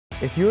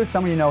If you or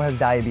someone you know has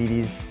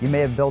diabetes, you may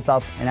have built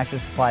up an extra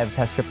supply of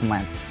test strips and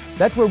lancets.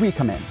 That's where we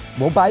come in.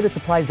 We'll buy the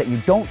supplies that you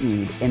don't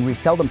need and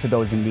resell them to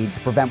those in need to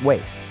prevent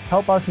waste.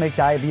 Help us make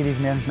diabetes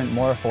management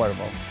more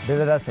affordable.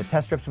 Visit us at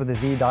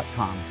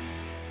teststripswithaz.com.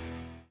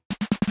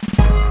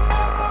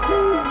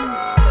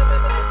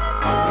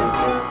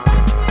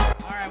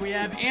 We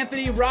have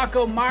Anthony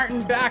Rocco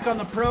Martin back on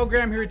the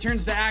program. He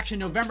returns to action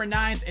November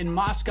 9th in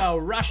Moscow,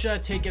 Russia,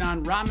 taking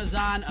on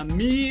Ramazan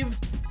Emeev.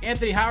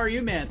 Anthony, how are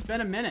you, man? It's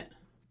been a minute.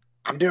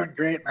 I'm doing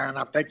great, man.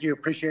 Thank you.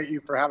 Appreciate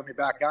you for having me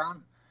back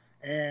on.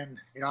 And,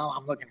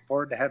 I'm looking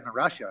forward to heading to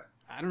Russia.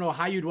 I don't know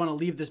how you'd want to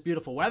leave this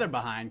beautiful weather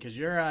behind, because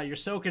you're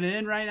soaking it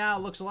in right now.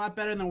 It looks a lot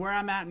better than where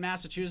I'm at in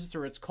Massachusetts,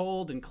 where it's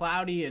cold and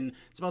cloudy and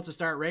it's about to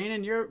start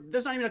raining.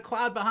 There's not even a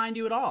cloud behind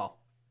you at all.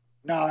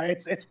 No,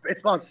 it's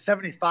about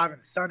 75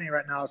 and sunny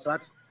right now, so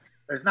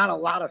there's not a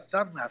lot of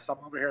sun left. So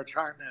I'm over here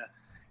trying to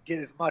get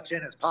as much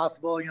in as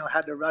possible.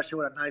 Head to Russia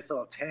with a nice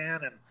little tan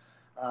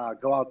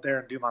and go out there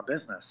and do my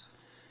business.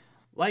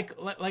 Like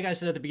I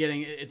said at the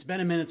beginning, it's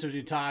been a minute since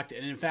we talked,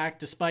 and in fact,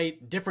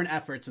 despite different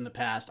efforts in the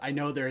past, I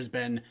know there has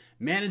been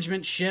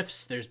management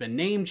shifts, there's been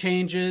name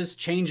changes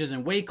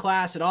in weight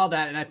class and all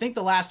that, and I think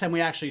the last time we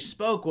actually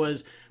spoke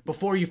was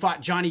before you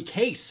fought Johnny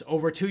Case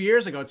over 2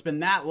 years ago. It's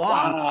been that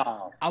long.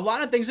 Wow. A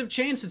lot of things have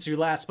changed since you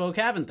last spoke,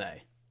 haven't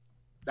they?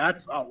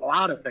 That's a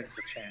lot of things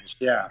have changed,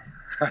 yeah.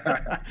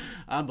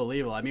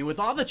 Unbelievable. I mean, with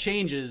all the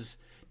changes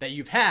that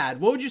you've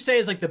had, what would you say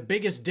is like the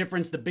biggest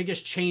difference, the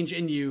biggest change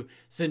in you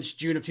since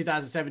June of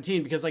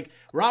 2017? Because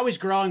we're always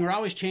growing, we're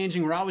always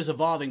changing, we're always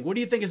evolving. What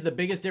do you think is the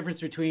biggest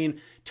difference between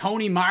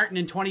Tony Martin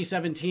in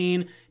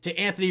 2017 to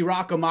Anthony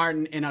Rocco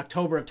Martin in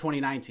October of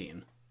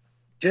 2019?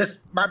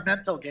 Just my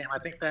mental game. I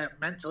think that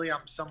mentally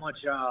I'm so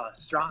much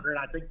stronger, and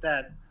I think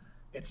that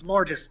it's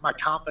more just my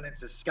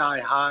confidence is sky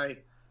high,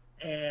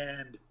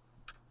 and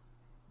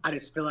I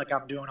just feel like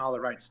I'm doing all the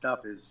right stuff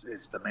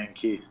is the main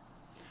key.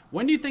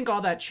 When do you think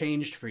all that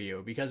changed for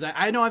you? Because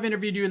I know I've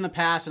interviewed you in the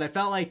past, and I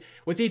felt like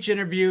with each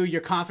interview,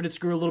 your confidence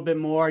grew a little bit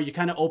more. You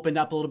kind of opened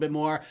up a little bit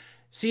more.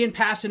 Seeing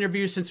past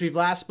interviews since we've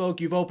last spoke,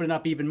 you've opened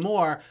up even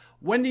more.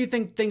 When do you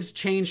think things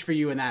changed for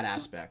you in that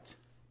aspect?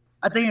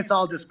 I think it's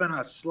all just been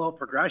a slow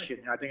progression.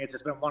 I think it's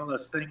just been one of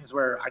those things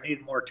where I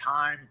needed more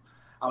time.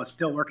 I was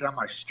still working on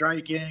my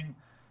striking,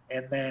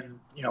 and then,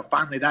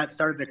 finally that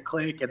started to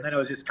click, and then it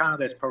was just kind of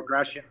this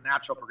progression,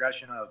 natural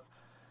progression of,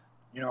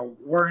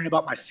 worrying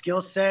about my skill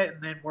set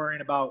and then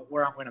worrying about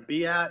where I'm going to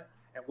be at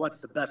and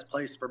what's the best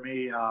place for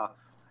me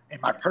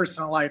in my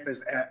personal life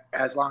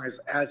as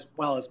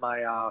well as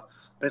my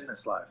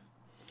business life.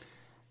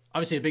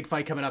 Obviously, a big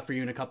fight coming up for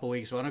you in a couple of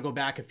weeks. So I want to go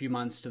back a few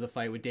months to the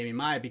fight with Demian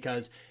Maia,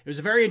 because it was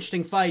a very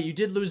interesting fight. You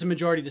did lose a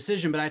majority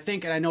decision, but I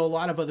think, and I know a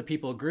lot of other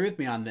people agree with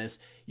me on this,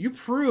 you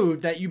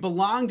proved that you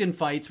belonged in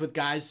fights with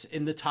guys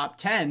in the top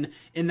 10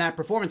 in that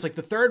performance. Like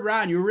the third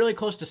round, you were really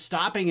close to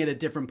stopping it at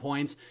different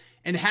points.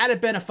 And had it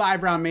been a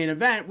 5-round main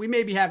event, we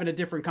may be having a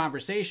different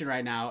conversation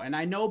right now. And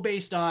I know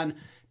based on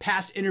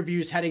past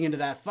interviews heading into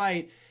that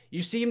fight,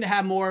 you seem to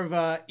have more of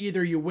a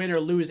either you win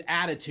or lose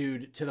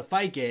attitude to the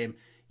fight game.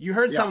 You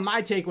heard some of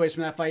my takeaways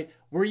from that fight.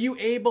 Were you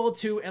able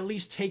to at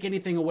least take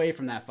anything away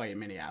from that fight in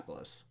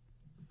Minneapolis?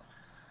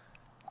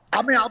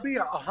 I mean, I'll be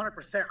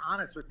 100%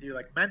 honest with you.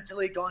 Like,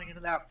 mentally going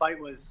into that fight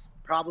was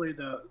probably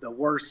the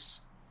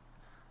worst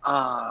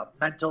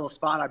mental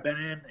spot I've been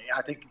in,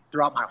 I think,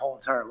 throughout my whole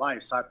entire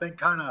life. So I've been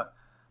kind of,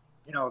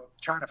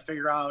 trying to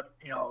figure out,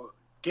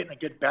 getting a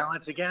good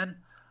balance again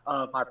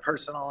of my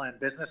personal and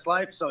business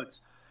life. So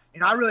it's,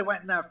 I really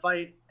went in that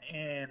fight,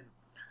 and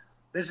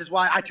this is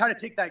why I tried to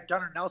take that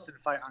Gunnar Nelson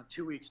fight on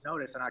 2 weeks'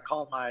 notice, and I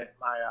called my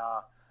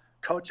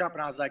coach up,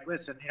 and I was like,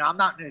 listen, I'm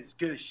not in as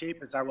good a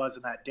shape as I was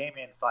in that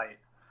Demian fight,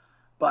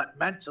 but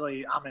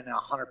mentally I'm in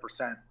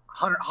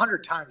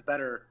 100 times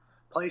better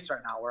place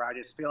right now, where I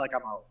just feel like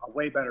I'm a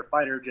way better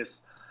fighter.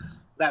 Just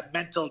that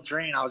mental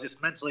drain, I was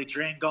just mentally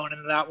drained going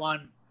into that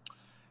one.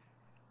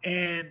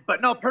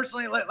 But no,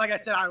 personally, like I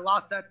said, I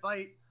lost that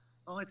fight.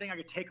 The only thing I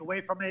could take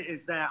away from it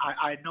is that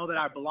I know that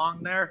I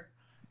belong there,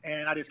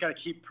 and I just got to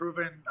keep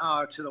proving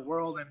to the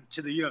world and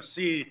to the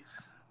UFC,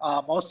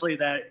 mostly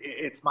that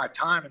it's my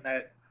time and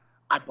that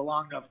I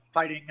belong to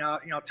fighting,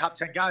 top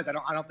 10 guys. I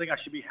don't think I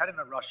should be heading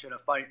to Russia to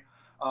fight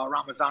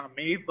Ramazan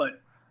Emeev, but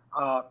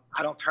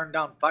I don't turn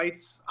down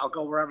fights. I'll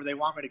go wherever they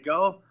want me to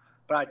go.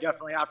 But I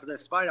definitely, after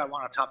this fight, I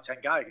want a top 10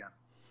 guy again.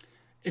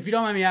 If you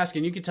don't mind me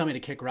asking, you can tell me to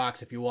kick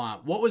rocks if you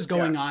want. What was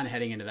going on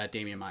heading into that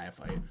Demian Maia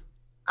fight?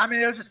 I mean,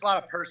 it was just a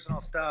lot of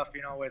personal stuff,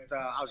 with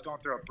I was going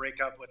through a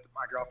breakup with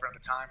my girlfriend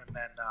at the time, and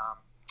then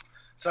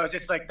so it's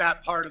just like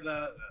that part of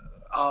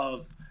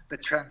the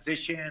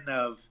transition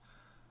of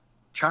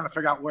trying to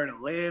figure out where to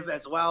live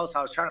as well. So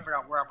I was trying to figure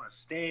out where I'm going to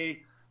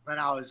stay. Then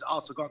I was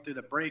also going through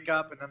the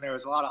breakup, and then there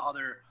was a lot of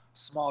other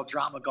small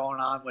drama going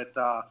on with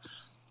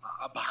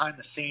behind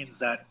the scenes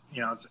that,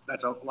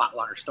 that's a lot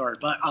longer story.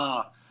 But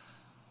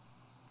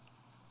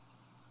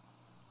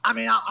I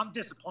mean, I'm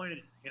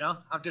disappointed.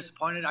 I'm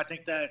disappointed. I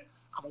think that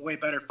I'm a way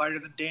better fighter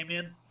than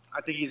Demian.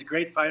 I think he's a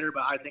great fighter,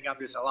 but I think I'm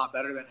just a lot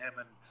better than him.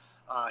 And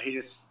he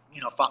just,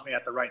 fought me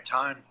at the right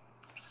time.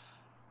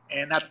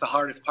 And that's the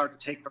hardest part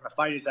to take from the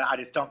fight, is that I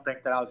just don't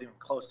think that I was even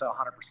close to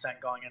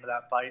 100% going into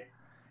that fight.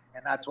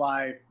 And that's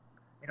why,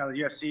 the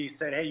UFC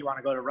said, hey, you want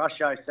to go to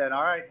Russia? I said,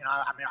 all right.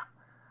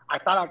 I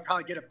thought I'd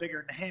probably get a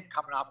bigger name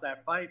coming off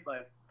that fight,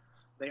 but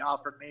they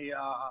offered me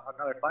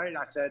another fight. And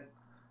I said,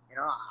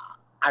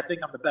 I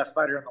think I'm the best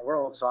fighter in the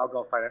world, so I'll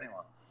go fight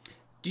anyone.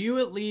 Do you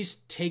at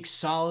least take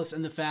solace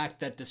in the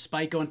fact that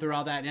despite going through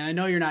all that, and I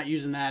know you're not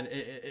using that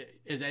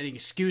as any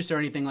excuse or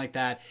anything like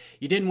that,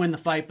 you didn't win the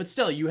fight, but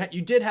still,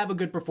 you did have a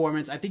good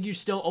performance. I think you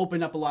still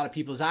opened up a lot of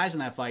people's eyes in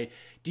that fight.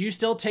 Do you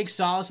still take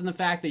solace in the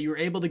fact that you were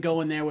able to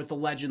go in there with a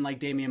legend like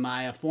Demian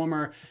Maia,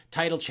 former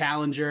title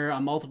challenger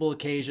on multiple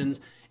occasions,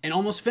 and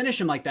almost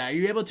finish him like that? Are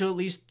you able to at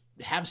least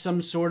have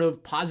some sort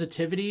of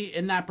positivity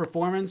in that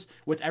performance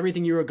with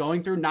everything you were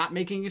going through, not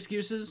making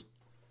excuses?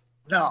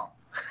 No.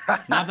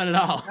 Nothing at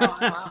all. No,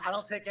 I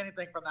don't take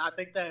anything from that. I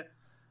think that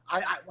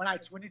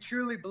when you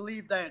truly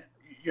believe that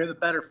you're the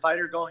better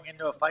fighter going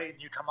into a fight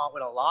and you come out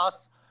with a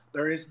loss,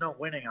 there is no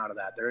winning out of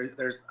that.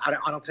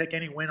 I don't take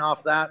any win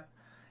off that.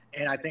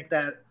 And I think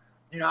that,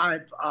 I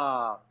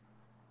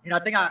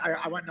think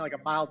I went into like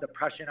a mild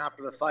depression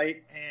after the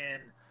fight.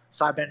 And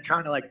so I've been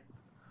trying to like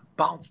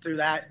bounce through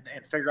that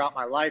and figure out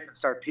my life and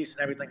start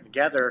piecing everything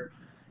together.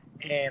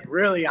 And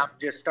really, I'm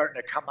just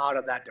starting to come out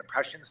of that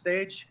depression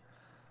stage.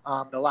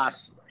 The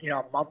last,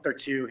 month or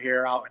two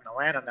here out in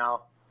Atlanta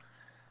now.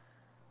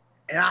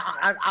 And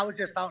I was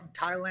just out in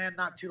Thailand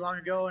not too long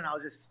ago, and I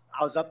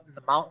was up in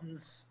the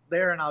mountains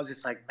there, and I was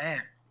just like,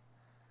 man,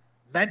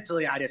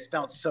 mentally I just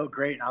felt so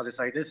great. And I was just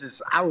like,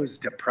 I was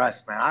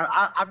depressed, man.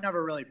 I've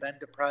never really been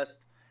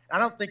depressed. I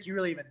don't think you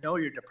really even know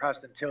you're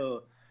depressed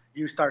until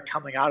you start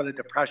coming out of the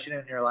depression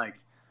and you're like,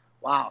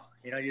 wow,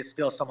 you just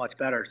feel so much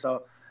better.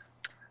 So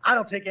I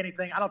don't take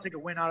anything. I don't take a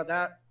win out of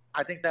that.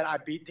 I think that I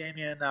beat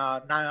Demian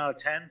 9 out of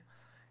 10,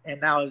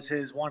 and now is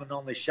his one and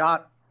only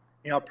shot.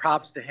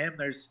 Props to him.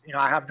 There's,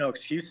 I have no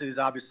excuses.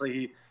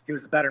 Obviously, he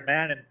was the better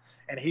man,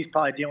 and he's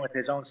probably dealing with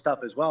his own stuff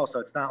as well. So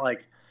it's not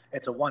like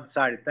it's a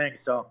one-sided thing.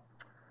 So,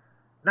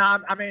 no,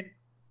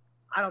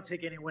 I don't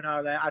take any win out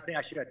of that. I think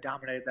I should have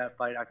dominated that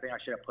fight. I think I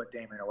should have put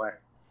Demian away.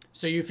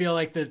 So you feel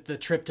like the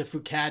trip to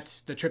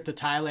Phuket, the trip to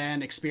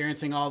Thailand,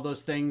 experiencing all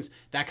those things,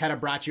 that kind of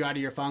brought you out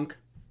of your funk?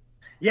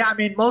 Yeah,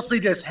 mostly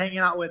just hanging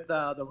out with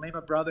the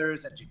Lima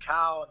brothers and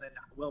Jakau, and then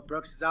Will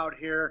Brooks is out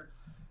here.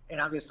 And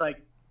I'm just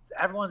like,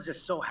 everyone's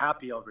just so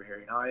happy over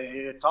here.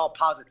 It's all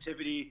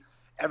positivity.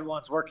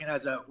 Everyone's working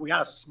we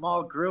got a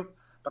small group,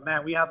 but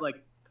man, we have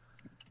like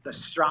the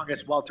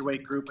strongest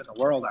welterweight group in the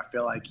world, I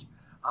feel like.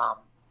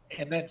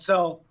 And then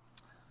so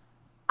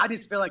I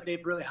just feel like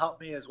they've really helped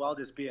me as well,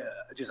 just be a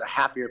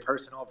happier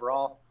person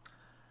overall.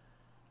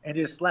 And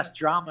just less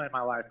drama in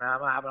my life, man.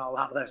 I'm having a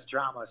lot less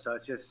drama. So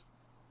it's just,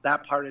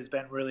 that part has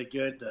been really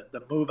good.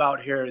 The move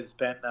out here has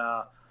been,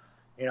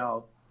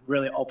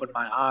 really opened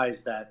my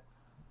eyes that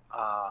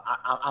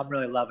I'm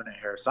really loving it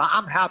here. So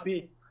I'm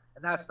happy,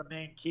 and that's the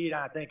main key. And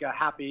I think a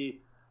happy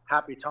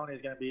Tony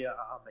is going to be a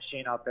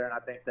machine out there. And I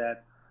think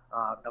that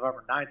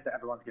November 9th,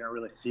 everyone's going to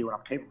really see what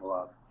I'm capable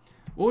of.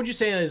 What would you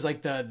say is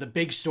like the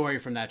big story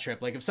from that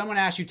trip? Like if someone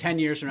asked you 10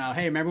 years from now,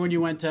 hey, remember when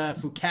you went to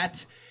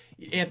Phuket?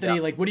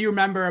 Anthony, Like what do you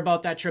remember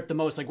about that trip the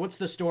most? Like what's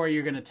the story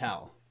you're going to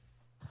tell?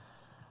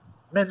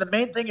 Man, the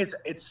main thing is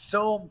it's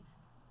so,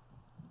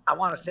 I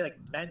want to say like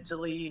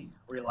mentally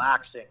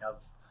relaxing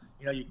of,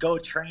 you go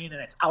train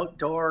and it's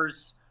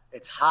outdoors,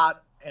 it's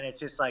hot, and it's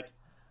just like,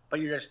 but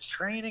you're just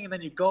training and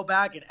then you go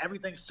back and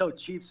everything's so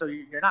cheap. So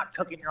you're not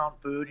cooking your own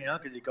food,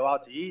 because you go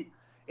out to eat.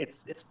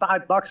 It's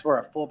 $5 for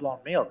a full-blown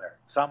meal there.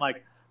 So I'm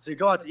like, so you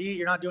go out to eat,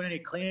 you're not doing any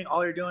cleaning.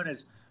 All you're doing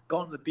is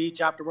going to the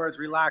beach afterwards,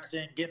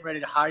 relaxing, getting ready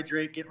to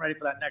hydrate, getting ready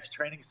for that next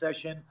training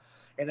session.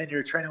 And then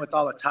you're training with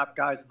all the top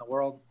guys in the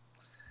world.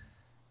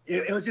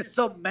 It was just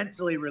so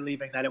mentally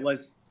relieving that it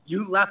was,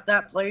 you left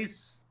that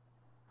place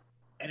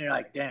and you're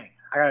like, dang,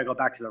 I got to go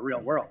back to the real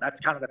world.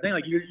 That's kind of the thing.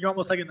 Like you're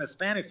almost like in this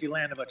fantasy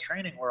land of a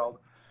training world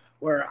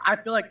where I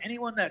feel like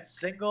anyone that's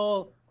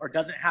single or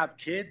doesn't have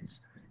kids,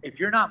 if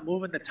you're not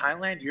moving to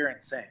Thailand, you're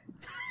insane.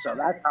 So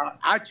that's how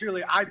I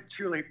truly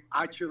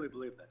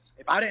believe this.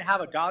 If I didn't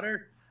have a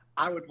daughter,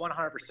 I would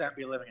 100%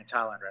 be living in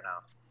Thailand right now.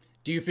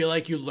 Do you feel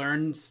like you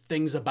learned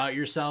things about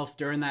yourself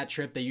during that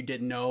trip that you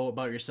didn't know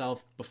about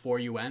yourself before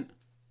you went?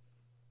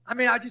 I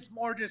don't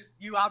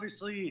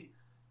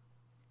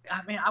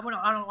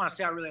want to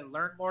say I really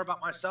learned more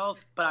about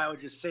myself, but I would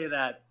just say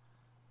that,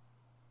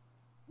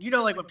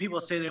 like when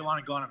people say they want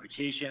to go on a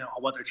vacation,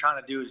 what they're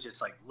trying to do is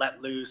just like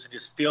let loose and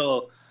just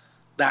feel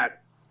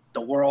that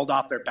the world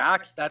off their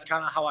back. That's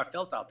kind of how I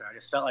felt out there. I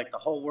just felt like the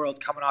whole world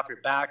coming off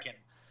your back and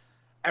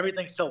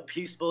everything's so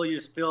peaceful. You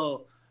just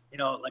feel,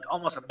 like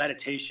almost a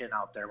meditation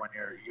out there when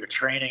you're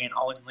training, and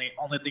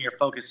only thing you're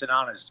focusing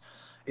on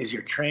is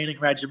your training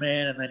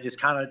regimen, and then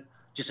just kind of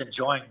just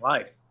enjoying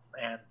life.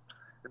 And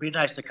it'd be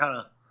nice to kind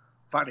of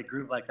find a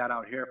groove like that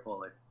out here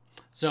fully.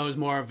 So it was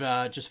more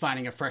of just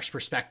finding a fresh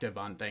perspective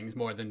on things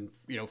more than,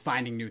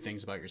 finding new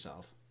things about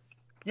yourself.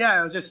 Yeah,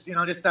 it was just,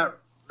 just that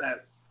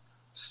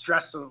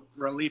stress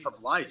relief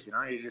of life.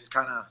 You just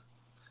kind of,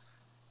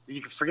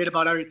 you can forget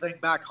about everything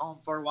back home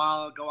for a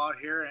while, go out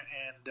here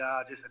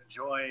and just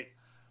enjoy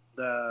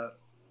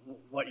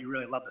what you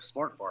really love the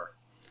sport for.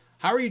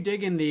 How are you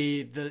digging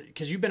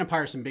because you've been a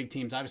part of some big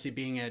teams, obviously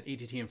being at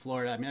ATT in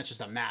Florida. I mean, that's just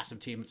a massive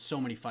team with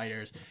so many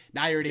fighters.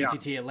 Now you're at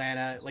ATT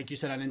Atlanta. Like you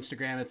said on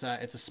Instagram, it's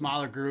a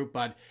smaller group,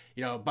 but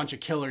a bunch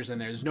of killers in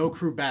there. There's no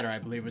crew better, I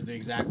believe was the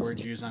exact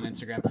word you used on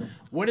Instagram.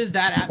 What is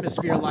that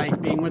atmosphere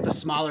like being with a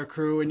smaller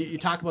crew? And you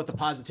talk about the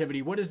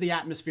positivity. What has the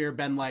atmosphere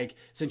been like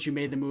since you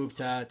made the move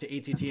to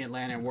ATT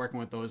Atlanta and working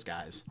with those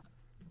guys?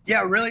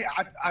 Yeah, really.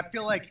 I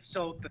feel like,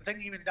 so the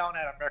thing even down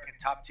at American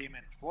Top Team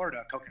in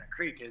Florida, Coconut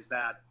Creek, is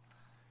that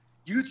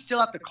you'd still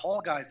have to call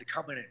guys to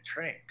come in and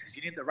train because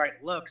you need the right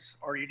looks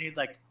or you need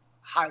like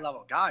high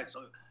level guys.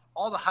 So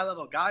all the high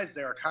level guys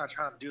there are kind of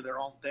trying to do their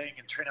own thing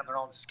and train on their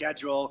own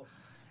schedule.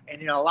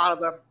 And, a lot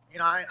of them,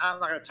 I'm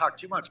not going to talk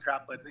too much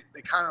crap, but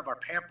they kind of are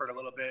pampered a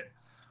little bit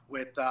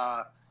with,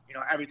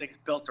 everything's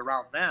built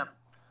around them.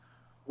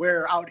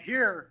 Where out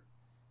here,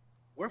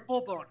 we're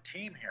full blown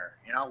team here.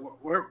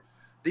 We're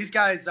these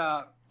guys,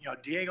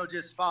 Diego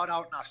just fought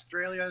out in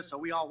Australia. So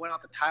we all went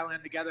out to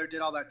Thailand together,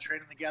 did all that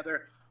training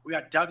together. We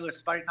got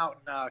Douglas fighting out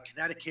in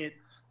Connecticut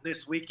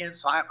this weekend,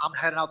 so I'm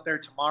heading out there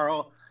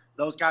tomorrow.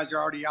 Those guys are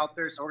already out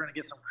there, so we're going to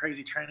get some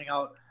crazy training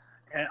out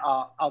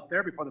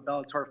there before the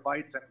Bellator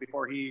fights and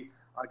before he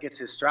gets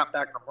his strap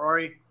back from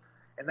Rory.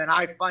 And then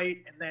I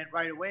fight, and then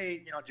right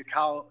away,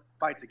 Jakal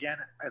fights again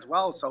as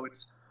well. So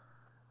it's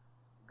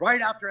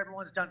right after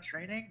everyone's done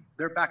training,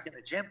 they're back in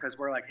the gym because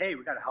we're like, hey,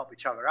 we got to help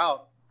each other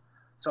out.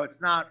 So it's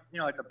not,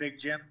 like a big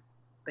gym.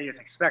 They just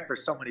expect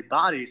there's so many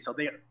bodies, so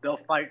they'll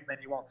fight, and then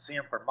you won't see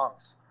them for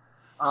months.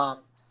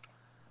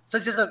 So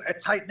it's just a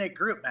tight-knit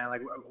group, man.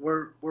 Like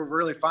we're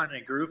really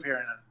finding a groove here,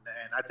 and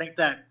I think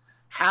that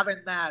having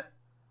that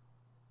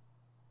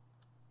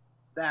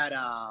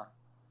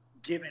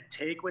give and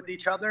take with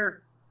each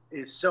other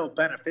is so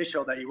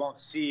beneficial that you won't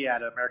see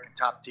at an American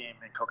Top Team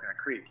in Coconut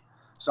Creek.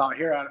 So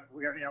here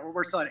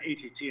we're still at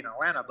ATT in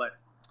Atlanta, but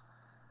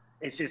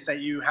it's just that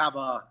you have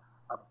a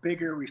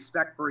bigger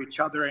respect for each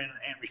other and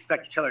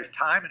respect each other's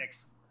time and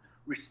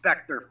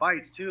respect their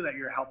fights too, that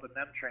you're helping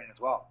them train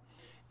as well.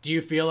 Do you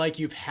feel like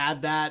you've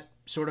had that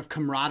sort of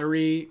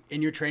camaraderie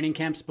in your training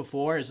camps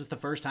before? Is this the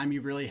first time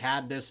you've really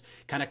had this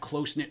kind of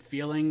close-knit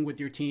feeling with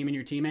your team and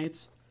your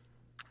teammates?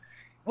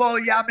 Well,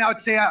 yeah, I mean, I would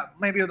say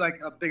maybe like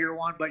a bigger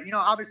one, but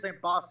obviously in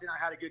Boston,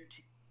 I had a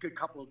good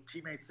couple of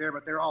teammates there,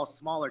 but they're all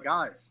smaller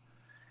guys.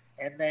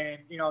 And then,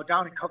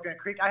 down in Coconut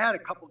Creek, I had a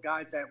couple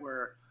guys that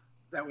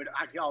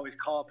I could always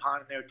call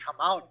upon and they would come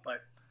out,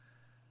 but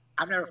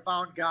I've never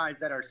found guys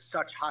that are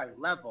such high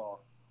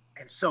level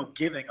and so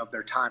giving of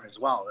their time as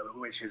well,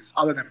 which is,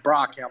 other than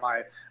Brock,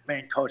 my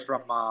main coach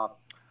from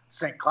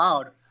St.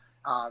 Cloud,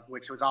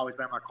 which has always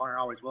been in my corner,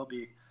 always will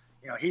be,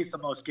 he's the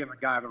most giving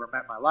guy I've ever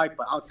met in my life.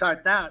 But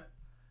outside that,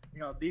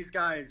 these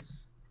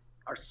guys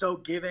are so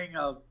giving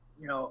of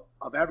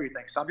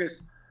everything. So I'm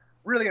just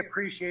really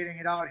appreciating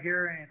it out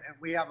here. And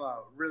we have a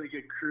really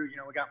good crew.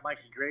 We got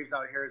Mikey Graves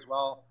out here as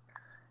well.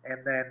 And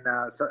then,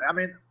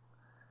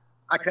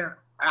 I couldn't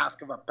ask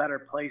of a better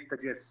place to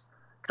just,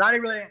 because I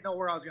really didn't know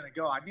where I was going to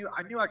go. I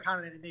knew I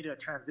kind of needed a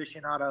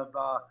transition out of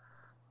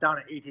down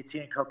at ATT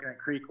in Coconut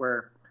Creek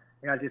where,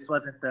 I just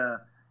wasn't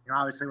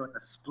obviously with the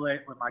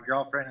split with my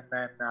girlfriend and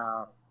then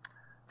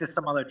just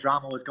some other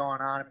drama was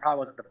going on. It probably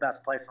wasn't the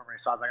best place for me.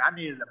 So I was like, I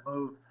needed to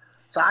move.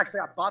 So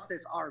actually I bought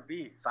this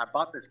RV. So I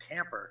bought this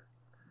camper.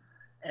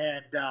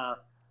 And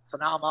so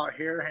now I'm out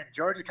here in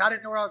Georgia. I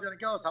didn't know where I was going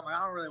to go. So I'm like,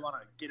 I don't really want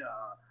to get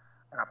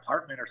an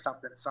apartment or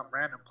something, some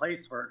random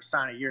place for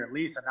sign a year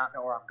lease and not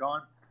know where I'm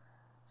going.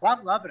 So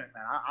I'm loving it,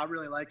 man. I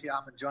really like it.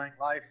 I'm enjoying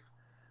life.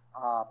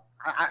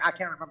 I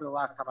can't remember the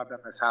last time I've been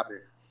this happy.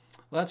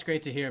 Well, that's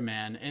great to hear,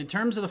 man. In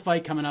terms of the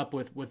fight coming up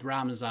with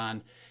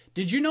Ramazan,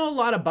 did you know a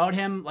lot about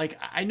him? Like,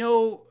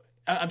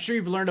 I'm sure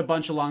you've learned a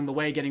bunch along the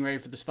way getting ready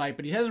for this fight,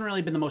 but he hasn't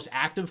really been the most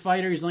active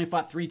fighter. He's only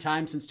fought 3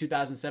 times since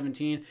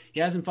 2017. He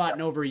hasn't fought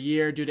in over a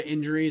year due to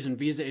injuries and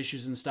visa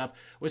issues and stuff.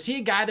 Was he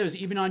a guy that was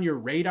even on your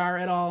radar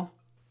at all?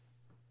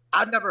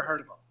 I've never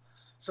heard of him.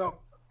 So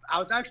I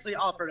was actually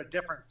offered a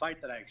different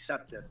fight that I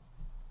accepted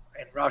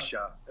in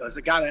Russia. It was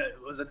a guy that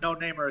was a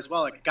no-namer as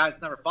well, like a guy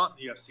that's never fought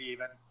in the UFC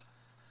even.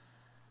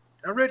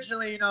 And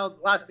originally, the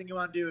last thing you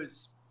want to do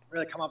is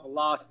really come up with a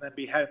loss and then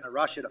be heading to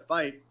Russia to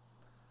fight.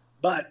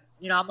 But,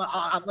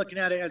 I'm looking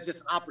at it as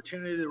just an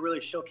opportunity to really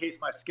showcase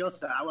my skill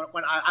set.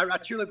 I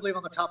truly believe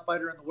I'm the top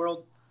fighter in the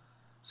world,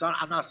 so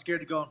I'm not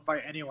scared to go and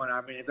fight anyone.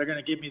 I mean, if they're going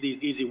to give me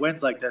these easy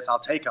wins like this, I'll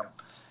take them.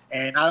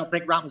 And I don't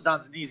think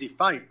Ramazan's an easy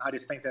fight. I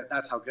just think that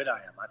that's how good I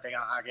am. I think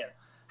I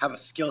have a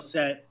skill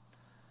set.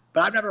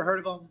 But I've never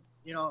heard of him,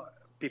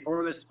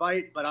 before this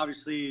fight. But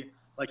obviously,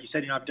 like you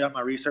said, I've done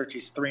my research.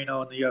 He's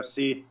 3-0 in the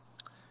UFC.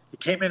 He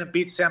came in and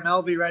beat Sam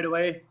Alvey right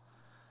away.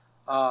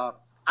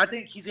 I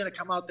think he's going to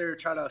come out there and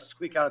try to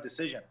squeak out a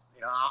decision.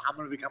 I'm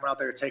going to be coming out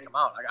there to take him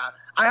out.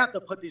 I have to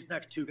put these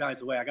next 2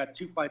 guys away. I got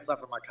 2 fights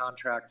left on my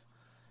contract.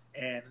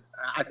 And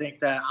I think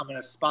that I'm in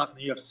a spot in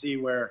the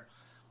UFC where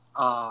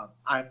I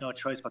have no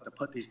choice but to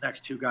put these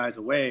next 2 guys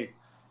away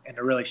and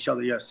to really show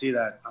the UFC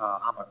that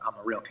I'm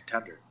a real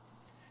contender.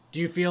 Do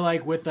you feel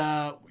like with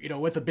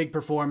with a big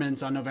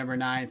performance on November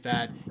 9th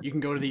that you can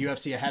go to the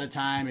UFC ahead of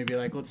time and be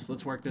like,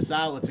 let's work this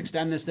out, let's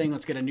extend this thing,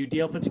 let's get a new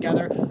deal put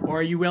together? Or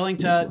are you willing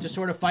to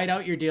sort of fight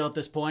out your deal at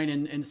this point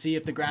and see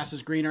if the grass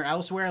is greener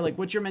elsewhere? Like,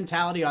 what's your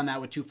mentality on that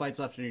with 2 fights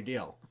left in your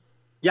deal?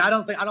 Yeah, I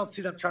don't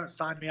see them trying to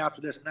sign me after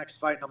this next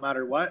fight no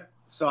matter what.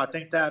 So I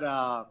think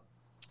that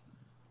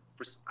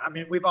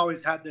we've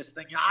always had this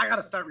thing. I got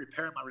to start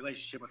repairing my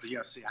relationship with the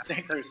UFC. I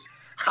think there's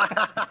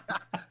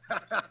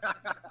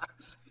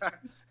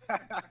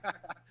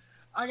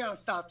I gotta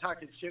stop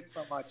talking shit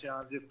so much, and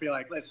just be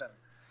like, listen,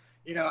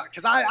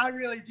 because I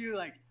really do,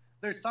 like,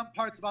 there's some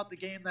parts about the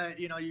game that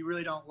you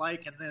really don't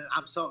like, and then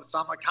I'm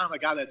like kind of a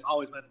guy that's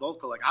always been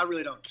vocal. Like, I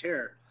really don't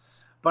care,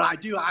 but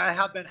I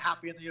have been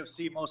happy in the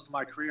UFC most of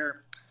my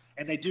career,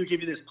 and they do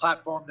give you this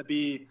platform to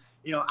be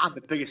on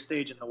the biggest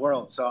stage in the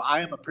world. So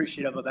I am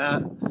appreciative of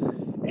that,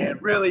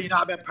 and really,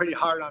 I've been pretty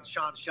hard on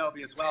Sean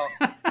Shelby as well.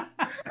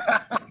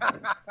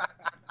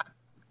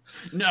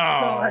 No.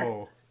 So,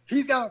 like,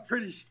 he's got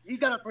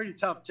a pretty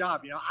tough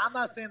job. I'm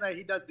not saying that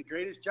he does the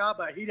greatest job,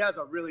 but he does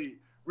a really,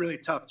 really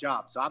tough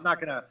job. So I'm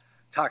not gonna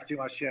talk too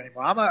much shit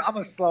anymore. I'm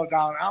gonna slow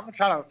down. I'm gonna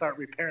try to start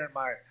repairing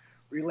my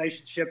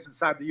relationships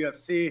inside the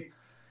UFC,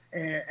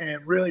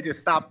 and really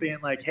just stop being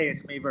like, hey,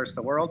 it's me versus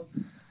the world,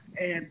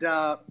 and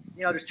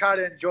just try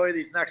to enjoy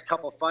these next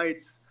couple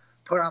fights,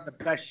 put on the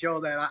best show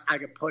that I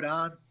could put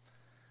on,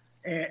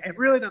 and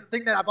really the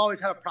thing that I've always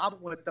had a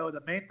problem with, though,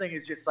 the main thing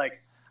is just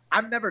like,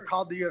 I've never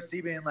called the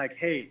UFC being like,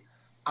 hey,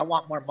 I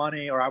want more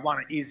money, or I want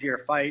an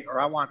easier fight, or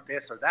I want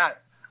this or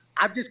that.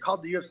 I've just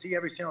called the UFC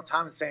every single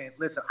time and saying,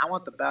 listen, I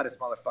want the baddest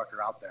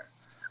motherfucker out there.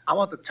 I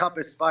want the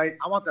toughest fight.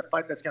 I want the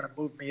fight that's going to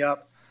move me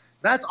up.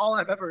 That's all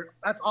I've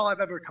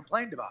ever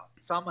complained about.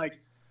 So I'm like,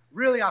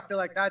 really, I feel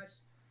like I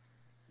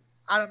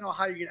don't know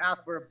how you can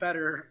ask for a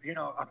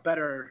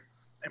better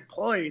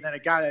employee than a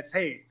guy that's,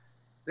 hey,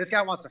 this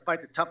guy wants to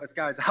fight the toughest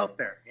guys out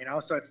there,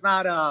 So it's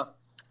not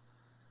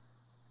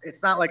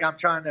like I'm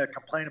trying to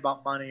complain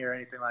about money or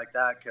anything like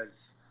that,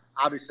 because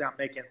obviously I'm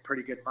making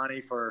pretty good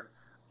money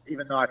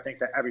even though I think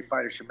that every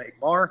fighter should make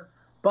more,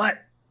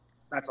 but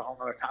that's a whole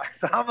nother topic.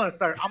 So I'm gonna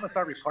start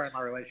reporting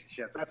my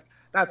relationships.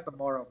 That's the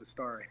moral of the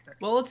story.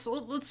 Well,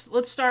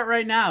 let's start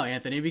right now,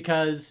 Anthony,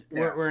 because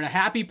we're in a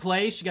happy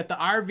place. You got the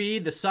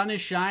RV, the sun is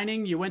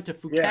shining. You went to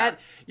Phuket.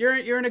 Yeah.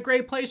 You're in a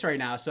great place right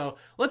now. So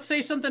let's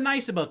say something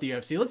nice about the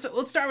UFC.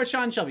 Let's start with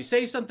Sean Shelby.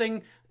 Say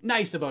something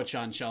nice about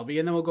Sean Shelby,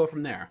 and then we'll go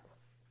from there.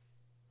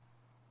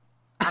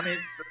 I mean,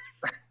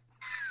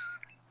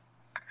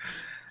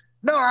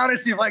 no,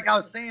 honestly, like I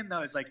was saying,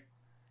 though, it's like,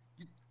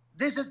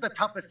 this is the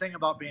toughest thing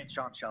about being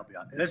Sean Shelby.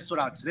 This is what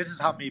I would say. This is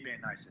how me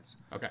being nice is.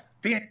 Okay.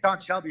 Being Sean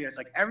Shelby is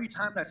like, every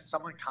time that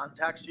someone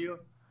contacts you,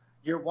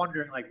 you're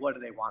wondering, like, what do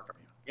they want from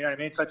you? You know what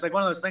I mean? So it's like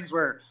one of those things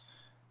where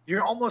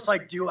you're almost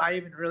like, do I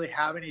even really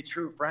have any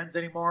true friends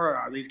anymore? Or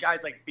are these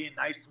guys like being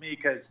nice to me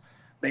because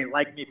they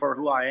like me for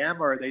who I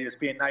am? Or are they just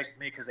being nice to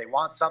me because they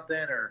want something?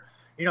 Or,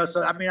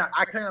 so I mean,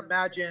 I couldn't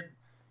imagine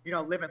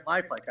living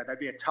life like that. That'd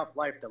be a tough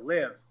life to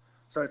live.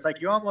 So it's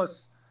like you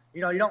almost,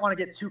 you don't want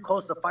to get too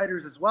close to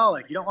fighters as well.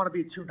 Like, you don't want to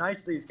be too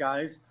nice to these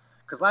guys,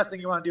 because last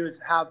thing you want to do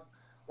is have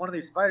one of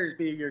these fighters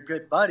be your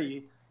good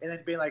buddy and then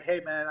being like,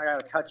 hey, man, I got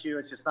to cut you.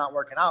 It's just not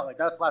working out. Like,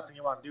 that's the last thing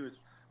you want to do is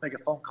make a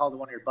phone call to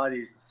one of your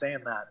buddies saying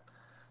that.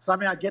 So, I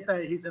mean, I get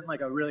that he's in like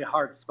a really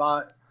hard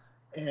spot,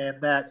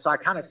 so I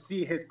kind of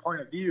see his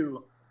point of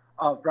view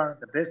of running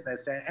the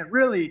business. And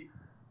really,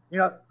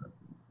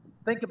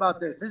 think about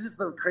this. This is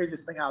the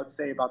craziest thing I would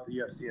say about the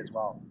UFC as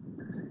well.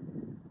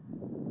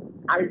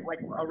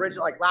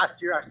 Originally,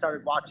 last year, I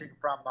started watching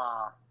from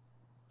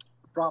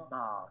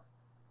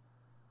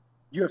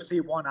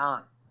UFC 1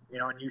 on,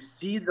 and you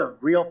see the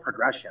real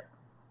progression,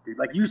 dude.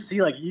 Like, you see,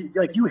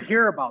 you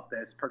hear about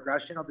this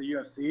progression of the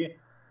UFC,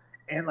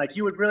 and like,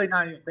 you would really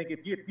not even think,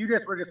 if you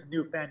just were just a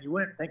new fan, you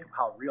wouldn't think of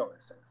how real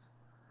this is.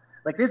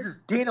 Like, this is,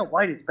 Dana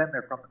White has been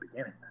there from the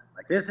beginning, man.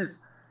 Like, this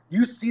is,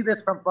 you see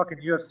this from fucking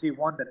UFC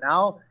 1 to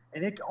now,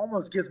 and it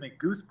almost gives me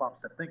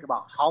goosebumps to think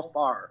about how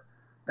far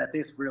that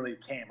this really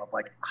came, of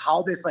like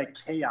how this like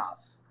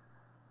chaos,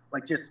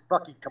 like just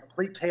fucking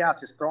complete chaos,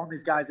 just throwing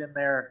these guys in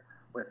there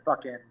with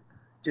fucking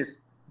just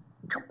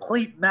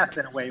complete mess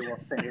in a way, we'll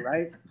say,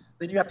 right?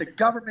 Then you got the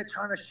government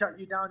trying to shut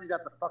you down. You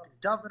got the fucking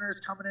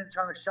governors coming in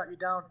trying to shut you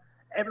down.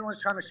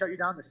 Everyone's trying to shut you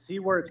down. To see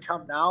where it's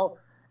come now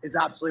is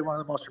absolutely one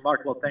of the most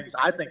remarkable things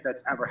I think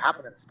that's ever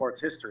happened in sports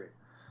history.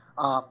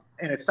 And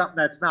it's something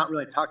that's not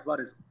really talked about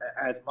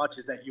as much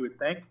as that you would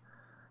think,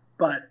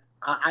 but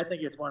I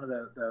think it's one of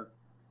the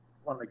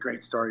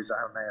great stories of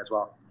MMA as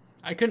well.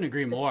 I couldn't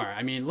agree more.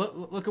 I mean,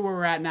 look at where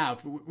we're at now.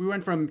 We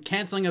went from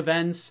canceling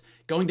events,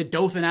 going to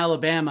Dothan,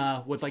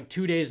 Alabama with like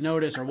 2 days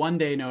notice or 1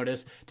 day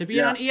notice, to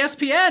being on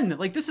ESPN.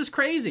 Like, this is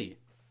crazy.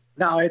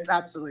 No, it's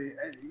absolutely,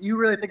 you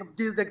really think of,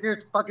 dude, like,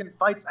 there's fucking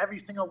fights every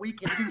single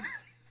week. And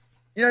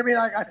you know what I mean?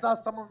 Like, I saw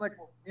someone like,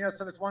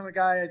 so this one of the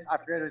guys, I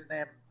forget his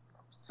name,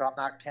 so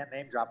can't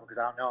name drop him because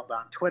I don't know him, but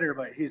on Twitter,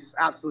 but he's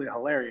absolutely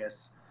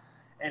hilarious.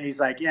 And he's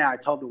like, yeah, I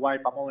told the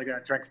wife I'm only going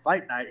to drink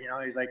fight night. You know,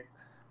 he's like,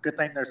 good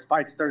thing there's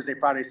fights Thursday,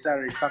 Friday,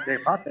 Saturday, Sunday,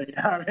 Monday. You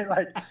know what I mean?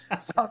 Like,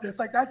 so I'm just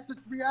like, that's the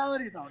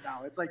reality though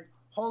now. It's like,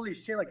 holy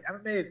shit, like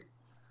MMA is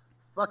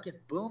fucking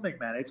booming,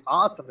 man. It's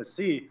awesome to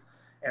see.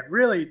 And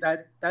really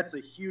that's a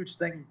huge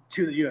thing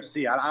to the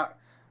UFC.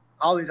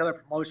 All these other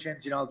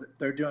promotions, you know,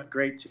 they're doing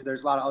great too.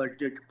 There's a lot of other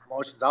good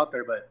promotions out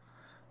there, but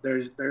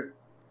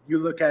you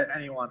look at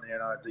anyone, you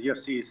know, the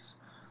UFC's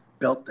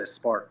built this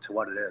sport to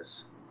what it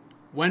is.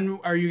 When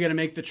are you going to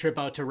make the trip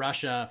out to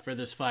Russia for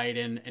this fight?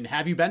 And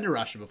have you been to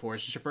Russia before?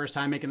 Is this your first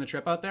time making the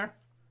trip out there?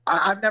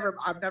 I've never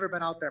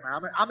been out there,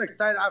 man. I'm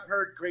excited. I've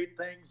heard great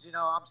things. You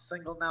know, I'm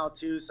single now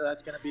too, so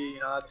that's gonna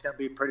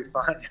be pretty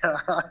fun.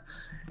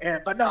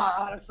 But no,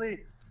 honestly,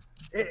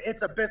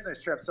 it's a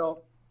business trip.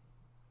 So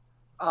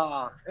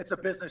it's a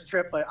business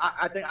trip, but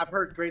I think I've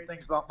heard great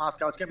things about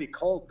Moscow. It's gonna be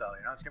cold though.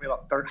 You know, it's gonna be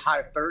about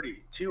high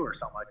 32 or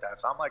something like that.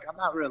 So I'm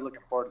not really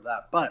looking forward to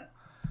that. But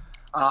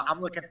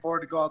I'm looking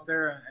forward to go out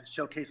there and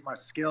showcase my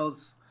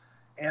skills.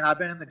 And I've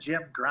been in the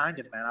gym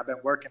grinding, man. I've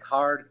been working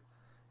hard,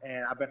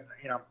 and I've been,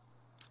 you know.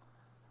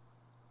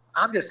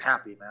 I'm just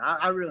happy, man.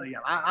 I really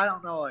am. I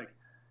don't know, like,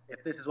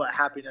 if this is what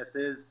happiness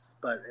is,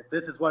 but if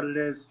this is what it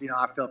is, you know,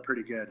 I feel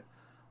pretty good.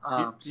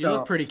 You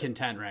look pretty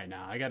content right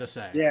now, I got to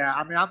say. Yeah,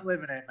 I mean, I'm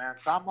living it, man.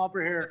 So I'm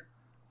over here.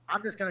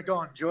 I'm just going to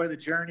go enjoy the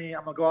journey.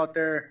 I'm going to go out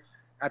there.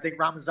 I think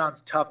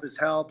Ramazan's tough as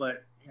hell,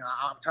 but, you know,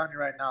 I'm telling you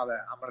right now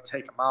that I'm going to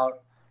take him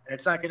out. And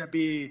it's not going to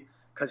be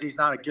because he's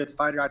not a good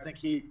fighter. I think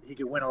he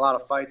could win a lot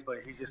of fights, but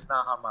he's just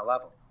not on my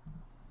level.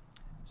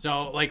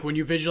 So, like, when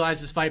you visualize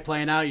this fight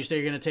playing out, you say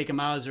you're going to take him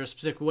out. Is there a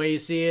specific way you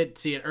see it?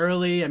 See it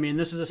early? I mean,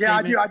 this is a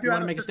statement. Yeah, I do. You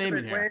want to make a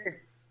statement here? Way.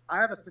 I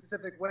have a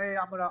specific way.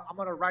 I'm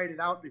gonna write it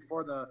out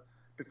before the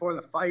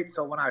fight.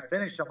 So when I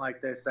finish them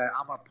like this, that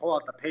I'm gonna pull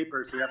out the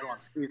paper so everyone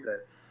sees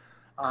it.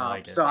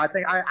 So I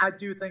think I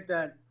do think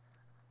that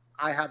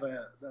I have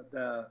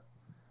the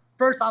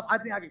first off. I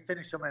think I can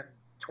finish them in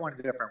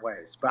 20 different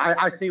ways, but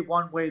I see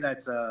one way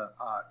that's a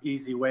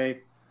easy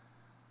way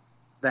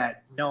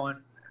that no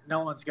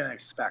one's going to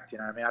expect, you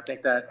know what I mean? I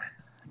think that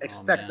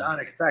expect the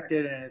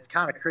unexpected, and it's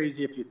kind of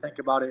crazy if you think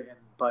about it.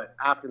 But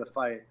after the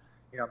fight,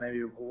 you know,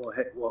 maybe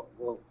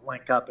we'll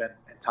link up and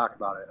talk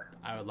about it.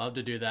 I would love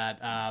to do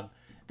that.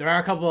 There are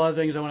a couple other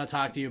things I want to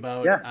talk to you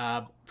about.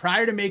 Yeah.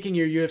 Prior to making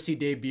your UFC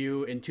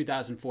debut in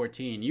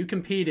 2014, you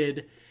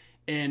competed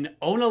in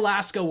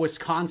Onalaska,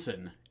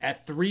 Wisconsin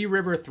at Three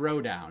River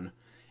Throwdown,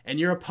 and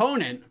your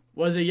opponent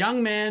was a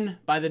young man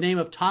by the name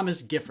of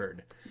Thomas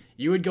Gifford.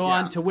 You would go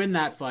on to win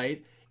that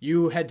fight.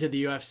 You head to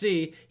the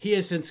UFC. He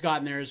has since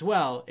gotten there as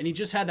well, and he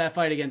just had that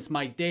fight against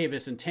Mike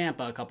Davis in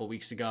Tampa a couple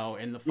weeks ago,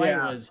 and the fight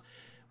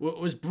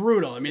was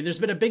brutal. I mean, there's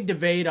been a big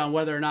debate on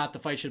whether or not the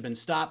fight should have been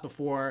stopped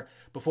before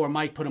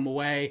Mike put him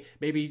away.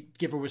 Maybe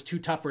Gifford was too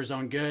tough for his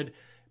own good.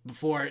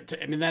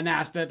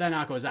 That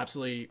knockout was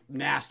absolutely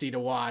nasty to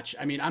watch.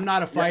 I mean, I'm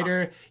not a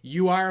fighter. Yeah.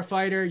 You are a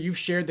fighter. You've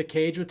shared the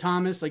cage with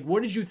Thomas. Like,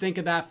 what did you think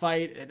of that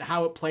fight and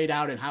how it played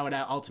out and how it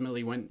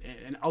ultimately went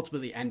and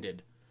ultimately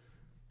ended?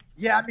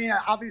 Yeah, I mean,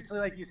 obviously,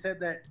 like you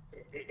said, that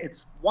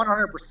it's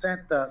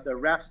 100% the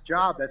ref's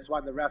job. That's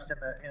why the ref's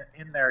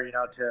in there, you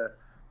know,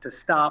 to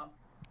stop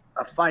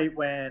a fight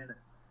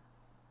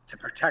to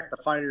protect the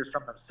fighters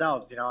from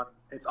themselves, you know. And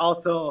it's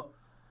also,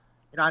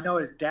 you know, I know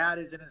his dad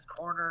is in his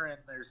corner and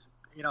there's,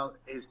 you know,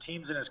 his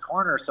team's in his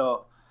corner.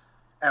 So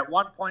at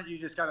one point you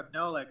just got to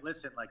know, like,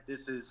 listen, like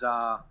this is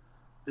a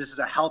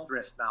health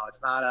risk now.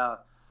 It's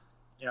not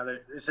you know,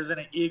 this isn't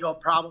an ego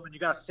problem, and you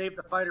got to save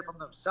the fighter from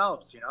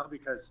themselves, you know,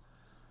 because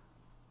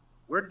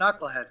we're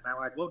knuckleheads, man.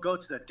 Like, we'll go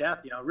to the death,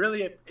 you know.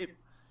 Really,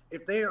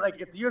 if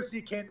the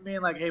UFC came to me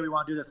and like, hey, we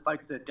want to do this fight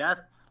to the death,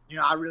 you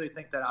know, I really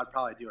think that I'd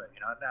probably do it, you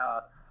know. And,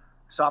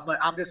 so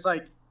I'm just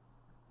like,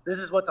 this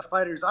is what the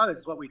fighters are. This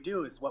is what we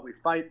do. This is what we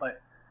fight.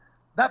 But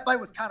that fight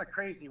was kind of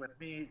crazy with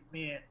me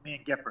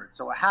and Gifford.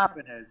 So what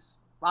happened is,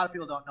 a lot of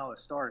people don't know the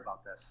story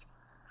about this,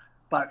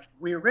 but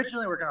we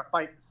originally were going to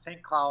fight in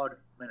St. Cloud,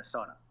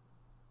 Minnesota.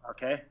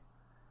 Okay.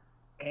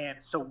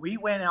 And so we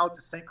went out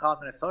to St. Cloud,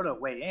 Minnesota to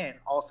weigh in.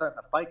 All of a sudden,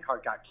 the fight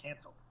card got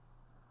canceled.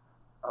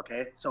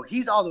 Okay, so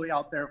he's all the way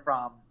out there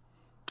from,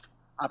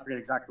 I forget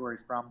exactly where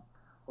he's from.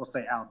 We'll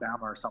say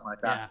Alabama or something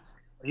like that.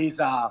 Yeah.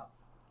 He's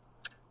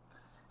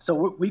so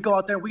we go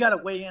out there. We got to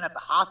weigh in at the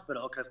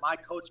hospital because my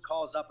coach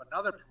calls up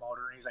another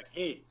promoter and he's like,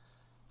 "Hey,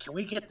 can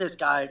we get these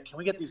guys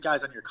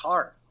on your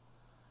card?"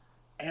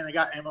 And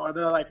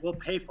they're like, "We'll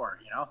pay for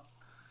it," you know.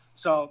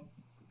 So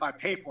if I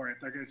pay for it,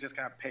 they're just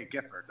going to pay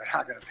Gifford. They're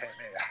not going to pay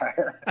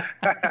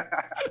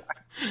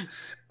me.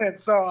 And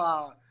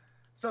so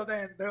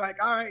then they're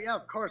like, all right, yeah,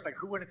 of course. Like,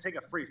 who wouldn't take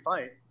a free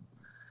fight?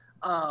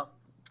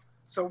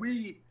 So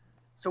we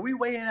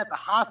weigh in at the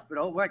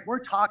hospital. Like, we're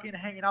talking,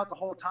 hanging out the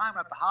whole time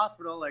at the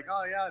hospital. Like,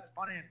 oh, yeah, it's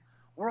funny. And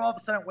we're all of a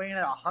sudden weighing in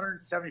at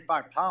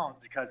 175 pounds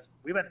because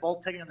we've been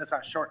both taking this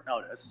on short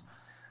notice.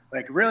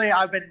 Like, really,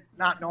 I've been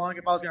not knowing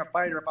if I was going to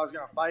fight or if I was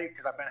going to fight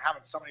because I've been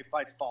having so many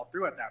fights fall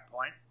through at that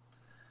point.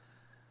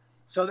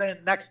 So then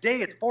next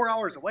day, it's 4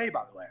 hours away,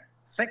 by the way.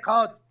 St.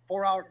 Cloud's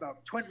 4 hours.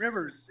 Twin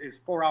Rivers is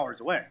 4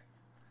 hours away.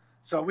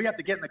 So we have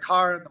to get in the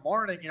car in the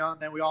morning, and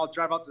then we all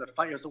drive out to the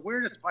fight. It was the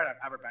weirdest fight I've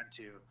ever been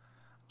to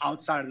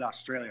outside of the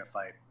Australia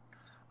fight.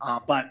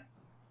 But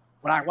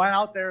when I went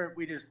out there,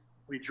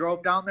 we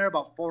drove down there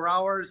about 4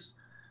 hours,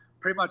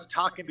 pretty much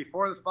talking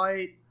before the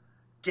fight,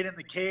 get in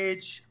the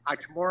cage. I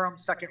Kimura him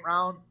second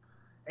round.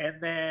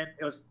 And then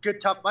it was a good,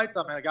 tough fight,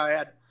 though, man.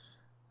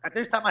 At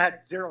this time, I had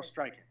 0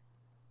 striking.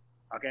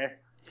 Okay?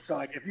 So,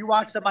 like, if you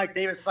watch the Mike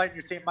Davis fight and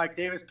you're seeing Mike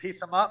Davis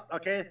piece him up,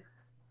 okay,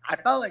 I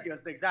felt like it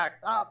was the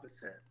exact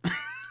opposite.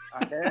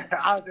 Okay?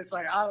 I was just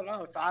like, I don't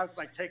know. So I was,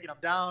 like, taking him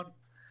down.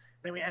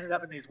 Then we ended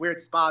up in these weird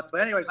spots.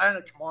 But anyways, I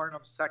ended up Kimuring him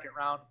second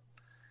round,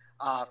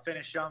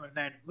 finished him, and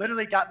then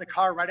literally got in the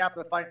car right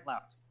after the fight and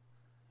left.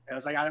 It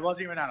was like I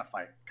wasn't even at a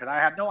fight because I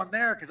had no one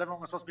there because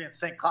everyone was supposed to be in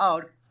St.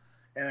 Cloud.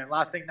 And then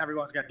last thing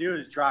everyone's going to do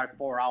is drive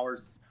 4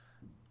 hours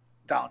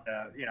down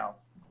to,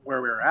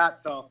 where we were at.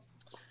 So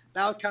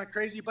that was kind of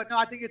crazy. But no,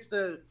 I think it's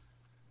the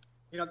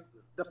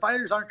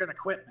fighters aren't going to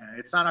quit, man.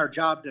 It's not our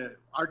job to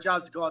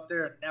go out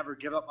there and never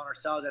give up on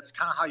ourselves. That's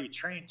kind of how you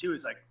train too,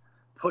 is like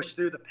push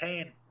through the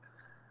pain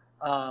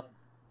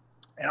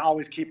and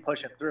always keep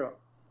pushing through.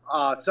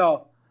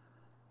 So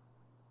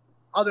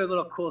other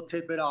little cool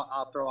tidbit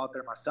I'll throw out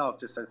there myself,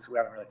 just since we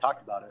haven't really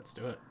talked about it. Let's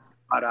do it.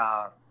 But,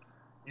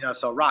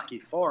 so Rocky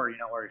IV,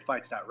 where he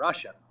fights that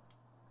Russian.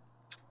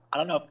 I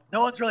don't know.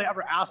 No one's really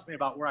ever asked me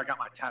about where I got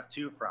my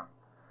tattoo from.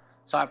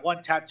 So I have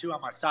one tattoo on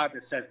my side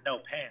that says "No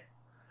Pain,"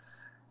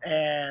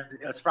 and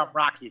it's from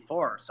Rocky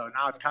IV. So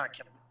now it's kind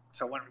of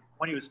so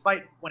when he was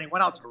fighting, when he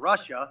went out to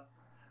Russia,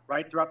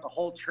 right, throughout the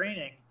whole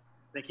training,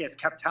 they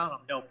just kept telling him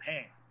 "No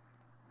pain,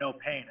 no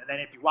pain." And then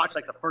if you watch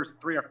like the first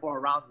 3 or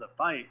 4 rounds of the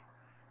fight,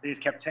 they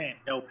just kept saying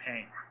 "No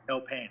pain, no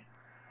pain."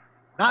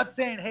 Not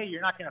saying, hey,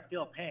 you're not going to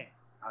feel pain,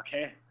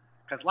 okay?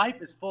 Because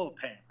life is full of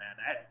pain, man.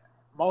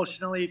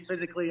 Emotionally,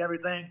 physically,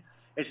 everything.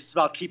 It's just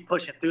about keep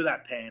pushing through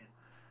that pain.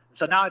 And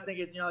so now I think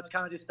it's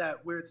kind of just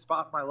that weird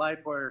spot in my life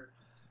where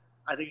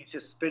I think it's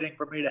just spitting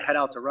for me to head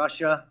out to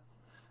Russia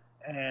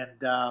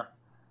and,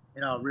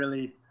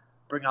 really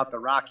bring out the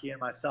Rocky in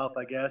myself,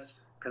 I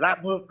guess. Because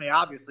that moved me,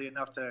 obviously,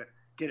 enough to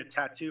get a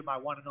tattoo, my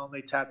one and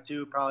only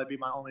tattoo, probably be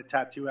my only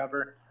tattoo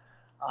ever.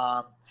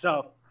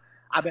 So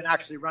I've been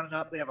actually running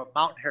up. They have a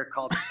mountain here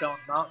called Stone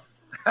Mountain.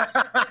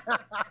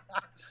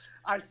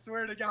 I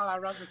swear to God, I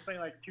run this thing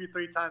like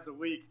 2-3 times a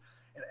week,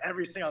 and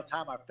every single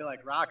time I feel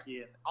like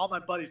Rocky, and all my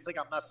buddies think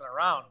I'm messing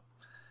around.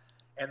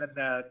 And then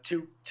the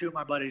two of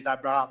my buddies I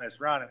brought on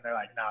this run, and they're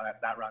like, "No,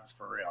 that run's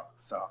for real."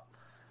 So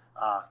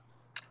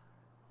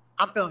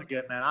I'm feeling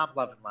good, man. I'm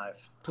loving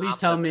life. Please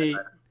tell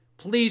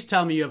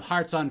me you have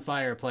Hearts on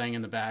Fire playing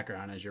in the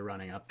background as you're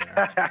running up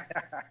there.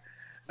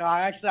 No,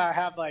 I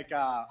have like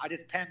I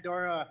just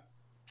Pandora.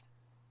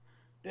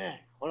 Dang,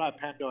 what about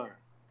Pandora?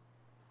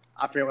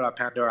 I forget what about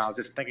Pandora. I was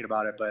just thinking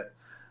about it, but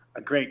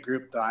a great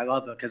group though. I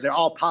love them because they're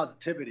all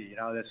positivity.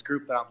 This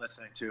group that I'm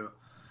listening to,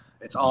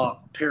 it's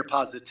all pure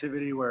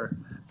positivity. Where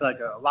I feel like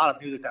a lot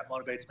of music that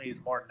motivates me is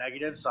more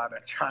negative. So I've been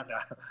trying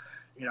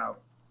to,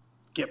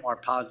 get more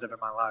positive in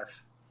my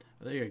life.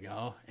 There you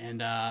go.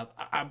 And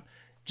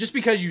just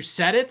because you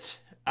said it.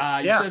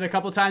 You said it a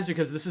couple of times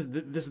because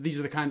these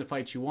are the kind of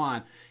fights you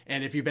want.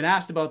 And if you've been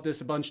asked about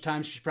this a bunch of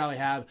times, you probably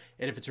have.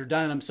 And if it's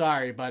redundant, I'm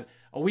sorry. But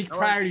a week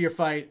prior to your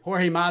fight,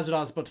 Jorge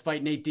Masvidal is about to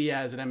fight Nate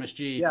Diaz at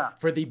MSG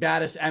for the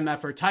baddest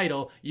MFer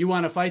title. You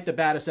want to fight the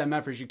baddest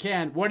MFers you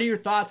can. What are your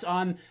thoughts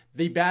on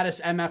the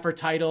baddest MFer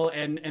title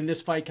and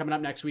this fight coming up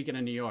next weekend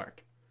in New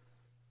York?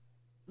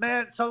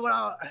 Man, so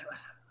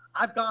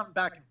I've gone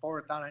back and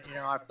forth on it.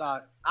 I've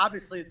thought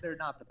obviously they're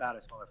not the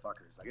baddest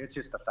motherfuckers. Like it's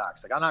just the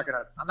facts. Like I'm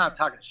not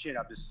talking shit.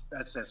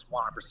 That's just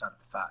 100% the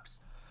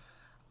facts.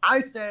 I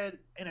said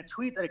in a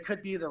tweet that it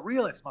could be the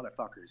realest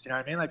motherfuckers. You know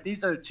what I mean? Like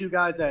these are the two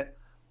guys that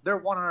they're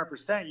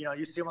 100%.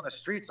 You see them on the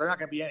streets. They're not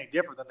going to be any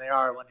different than they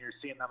are when you're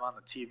seeing them on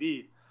the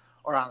TV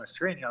or on the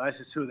screen. That's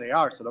just who they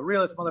are. So the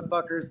realest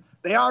motherfuckers,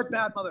 they are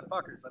bad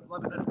motherfuckers. Like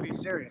let's be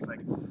serious.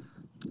 Like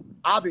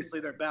obviously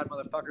they're bad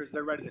motherfuckers.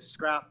 They're ready to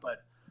scrap,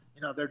 but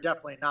they're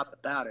definitely not the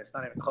baddest,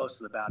 not even close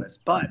to the baddest.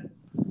 But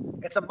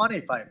it's a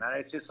money fight, man.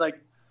 It's just like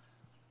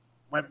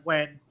when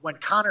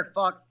Conor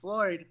fought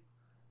Floyd,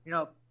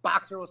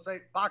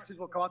 boxers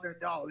will come out there and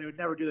say, "Oh, they would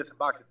never do this in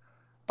boxing."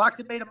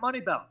 Boxing made a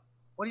money belt.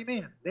 What do you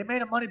mean? They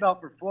made a money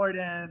belt for Floyd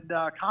and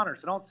Conor.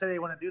 So don't say they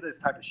want to do this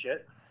type of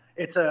shit.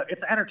 It's an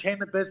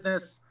entertainment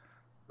business.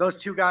 Those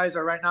two guys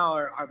are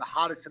the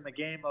hottest in the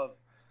game of,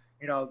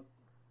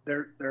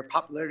 their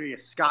popularity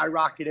is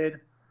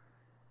skyrocketed.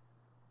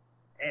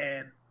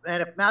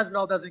 And if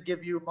Masvidal doesn't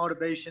give you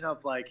motivation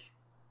of like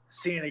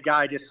seeing a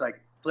guy just like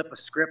flip a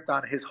script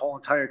on his whole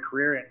entire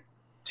career in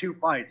 2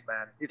 fights,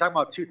 man. You're talking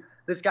about 2.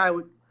 This guy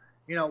would,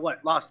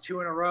 lost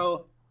 2 in a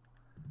row.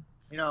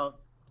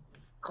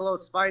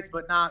 Close fights,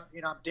 but not.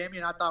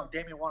 Demian. I thought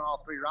Demian won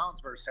all 3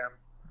 rounds versus him,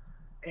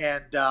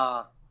 and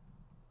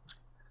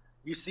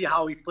you see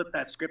how he flipped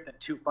that script in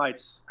 2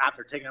 fights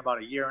after taking about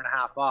a year and a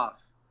half off.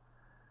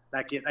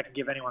 That can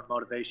give anyone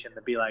motivation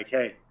to be like,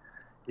 hey.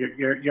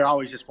 You're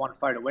always just 1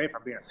 fight away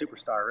from being a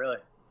superstar, really.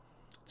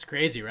 It's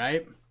crazy,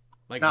 right?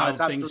 Like how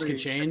things can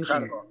change.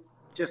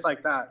 just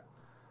like that.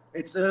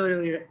 It's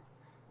literally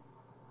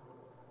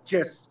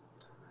just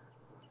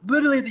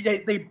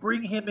they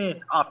bring him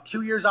in off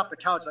 2 years off the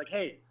couch, like,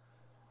 hey,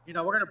 you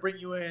know, we're gonna bring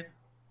you in.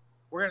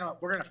 We're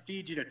gonna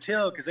feed you to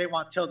Till because they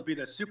want Till to be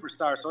the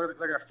superstar, so they're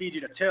gonna feed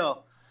you to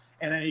Till,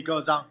 and then he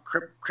goes out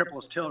and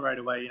cripples Till right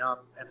away, you know,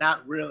 and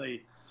that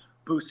really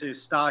boosts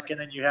his stock. And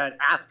then you had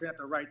Askren at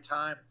the right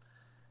time,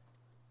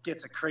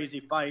 gets a crazy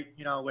fight,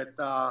 you know, with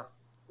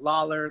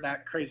Lawler,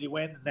 that crazy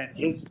win, and then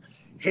his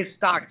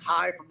stock's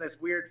high from this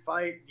weird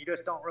fight. You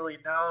just don't really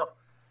know,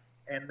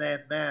 and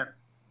then man,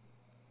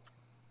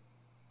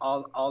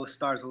 all the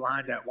stars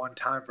aligned at one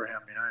time for him.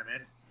 You know what I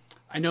mean?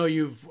 I know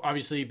you've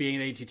obviously, being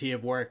an ATT,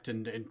 have worked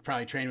and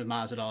probably trained with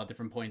Masvidal at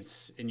different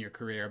points in your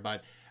career,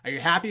 but are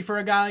you happy for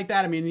a guy like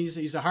that? I mean,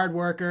 he's a hard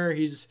worker.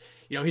 He's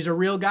a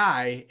real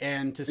guy,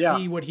 and to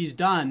see what he's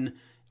done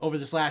over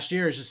this last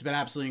year has just been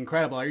absolutely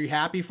incredible. Are you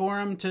happy for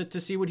him to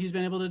see what he's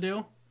been able to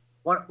do?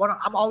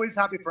 I'm always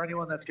happy for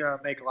anyone that's going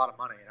to make a lot of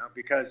money, you know,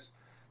 because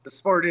the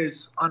sport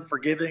is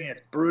unforgiving,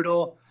 it's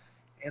brutal,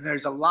 and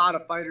there's a lot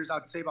of fighters,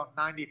 I'd say about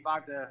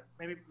 95 to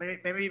maybe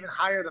even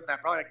higher than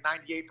that, probably like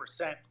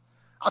 98%.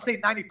 I'll say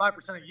 95%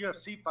 of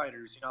UFC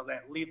fighters, you know,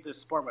 that leave this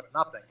sport with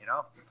nothing, you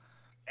know,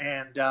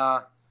 and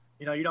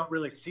you know, you don't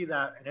really see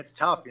that, and it's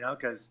tough, you know,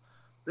 because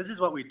this is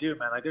what we do,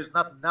 man. Like, there's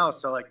nothing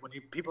else. So, like, when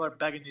people are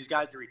begging these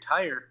guys to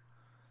retire,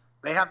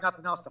 they have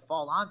nothing else to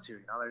fall onto.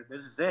 You know,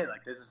 this is it.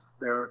 Like, this is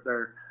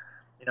they're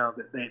you know,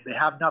 they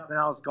have nothing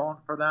else going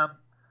for them,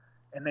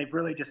 and they've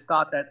really just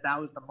thought that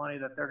was the money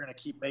that they're going to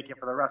keep making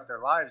for the rest of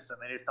their lives, and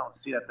they just don't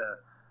see that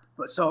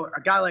But so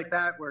a guy like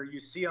that, where you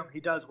see him, he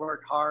does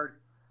work hard.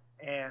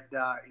 And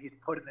he's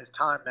put in his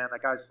time, man.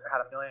 That guy's had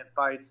 1 million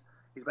fights.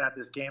 He's been at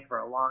this game for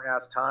a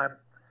long-ass time.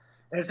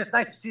 And it's just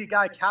nice to see a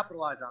guy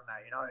capitalize on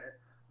that. You know,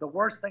 the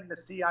worst thing to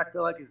see, I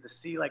feel like, is to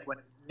see, like, when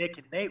Nick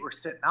and Nate were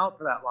sitting out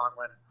for that long,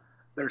 when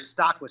their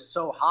stock was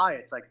so high.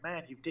 It's like,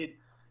 man,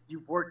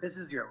 you've worked. This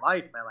is your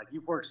life, man. Like,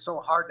 you've worked so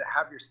hard to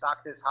have your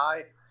stock this high.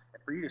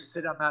 And for you to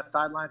sit on that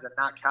sidelines and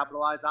not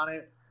capitalize on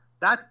it,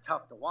 that's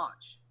tough to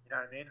watch. You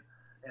know what I mean?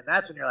 And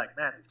that's when you're like,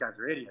 man, these guys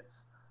are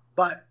idiots.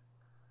 But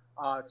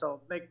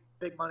so make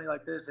big money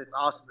like this, it's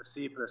awesome to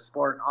see for the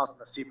sport and awesome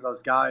to see for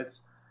those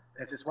guys.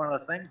 And it's just one of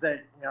those things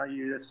that, you know,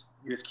 you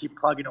just keep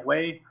plugging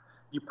away.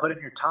 You put in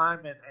your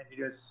time, and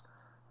you just,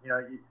 you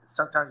know,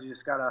 sometimes you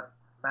just got to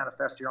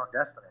manifest your own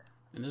destiny.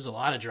 And there's a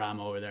lot of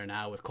drama over there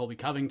now with Colby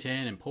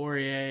Covington and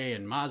Poirier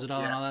and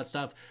Masvidal and all that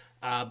stuff.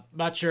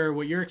 Not sure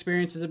what your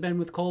experiences have been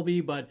with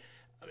Colby, but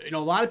you know,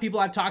 a lot of people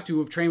I've talked to who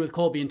have trained with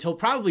Colby until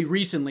probably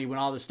recently, when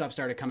all this stuff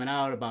started coming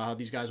out about how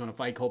these guys want to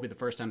fight Colby the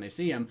first time they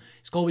see him.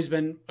 Colby's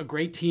been a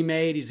great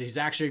teammate. He's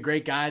actually a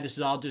great guy. This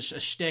is all just a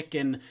shtick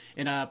and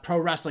a pro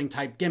wrestling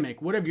type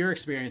gimmick. What have your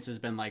experiences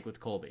been like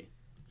with Colby?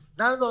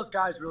 None of those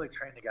guys really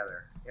train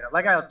together. You know,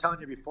 like I was telling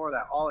you before,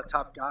 that all the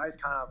tough guys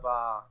kind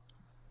of,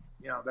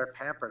 you know, they're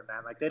pampered,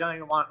 man. Like, they don't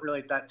even want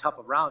really that tough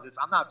of rounds.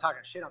 I'm not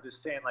talking shit. I'm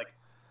just saying, like,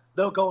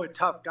 they'll go with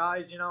tough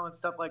guys, you know, and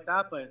stuff like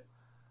that. But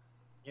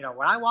you know,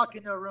 when I walk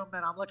into a room,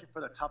 man, I'm looking for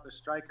the toughest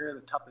striker,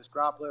 the toughest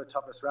grappler, the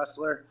toughest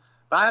wrestler.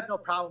 But I have no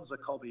problems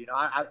with Colby. You know,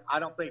 I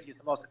don't think he's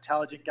the most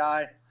intelligent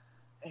guy,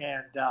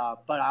 and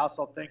but I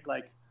also think,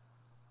 like,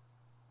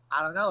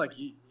 I don't know, like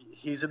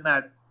he's in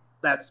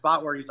that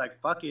spot where he's like,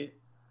 fuck it,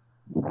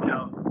 you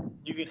know,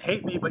 you can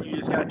hate me, but you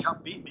just gotta come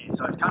beat me.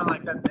 So it's kind of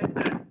like that thing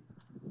that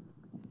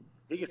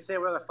he can say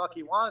whatever the fuck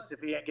he wants if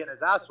he ain't getting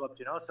his ass whooped,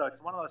 you know. So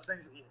it's one of those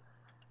things.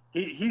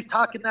 He's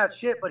talking that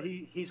shit, but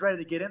he's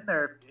ready to get in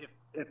there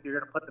if you're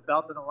going to put the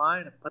belt on the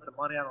line and put the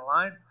money on the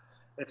line.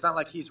 It's not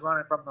like he's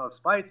running from those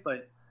fights,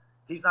 but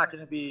he's not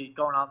going to be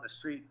going out in the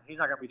street. He's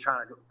not going to be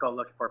trying to go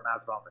looking for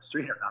Masvidal on the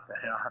street or nothing.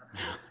 You know?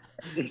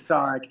 He's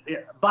sorry.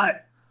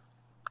 But,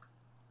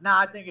 no,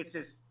 I think it's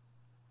just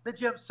the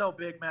gym's so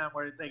big, man,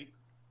 where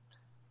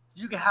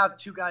you can have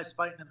two guys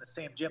fighting in the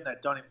same gym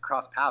that don't even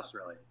cross paths,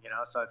 really. You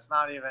know, so it's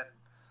not even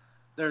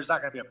 – there's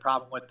not going to be a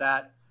problem with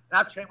that. And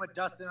I've trained with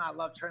Dustin. I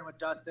love training with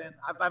Dustin.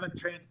 I haven't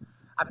trained –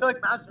 I feel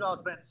like Masvidal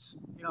has been,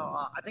 you know,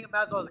 I think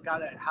Masvidal is a guy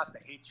that has to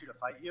hate you to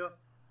fight you.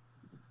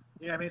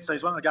 You know what I mean? So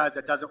he's one of the guys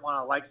that doesn't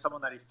want to like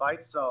someone that he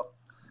fights. So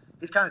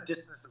he's kind of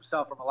distanced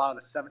himself from a lot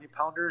of the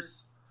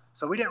 70-pounders.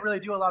 So we didn't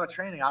really do a lot of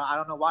training. I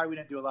don't know why we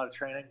didn't do a lot of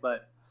training,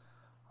 but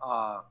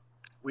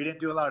we didn't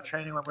do a lot of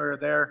training when we were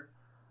there.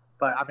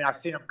 But, I mean, I've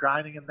seen him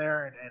grinding in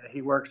there, and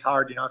he works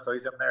hard, you know, so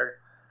he's in there.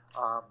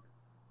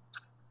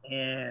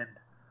 And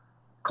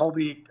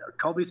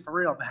Colby's for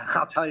real, man.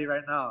 I'll tell you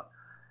right now.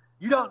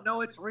 You don't know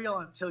it's real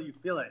until you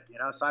feel it, you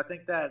know? So I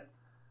think that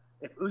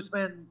if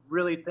Usman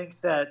really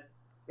thinks that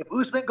 – if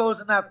Usman goes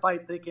in that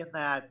fight thinking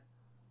that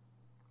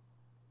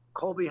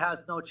Colby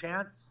has no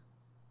chance,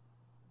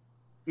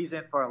 he's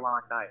in for a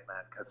long night,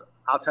 man. Because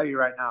I'll tell you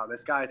right now,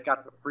 this guy's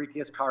got the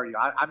freakiest cardio.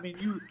 I mean,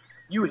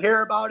 you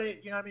hear about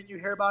it, you know what I mean? You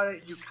hear about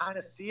it, and you kind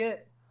of see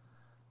it.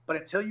 But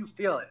until you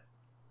feel it,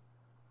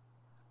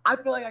 I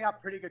feel like I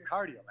got pretty good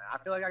cardio, man. I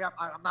feel like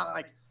I'm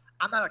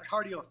not a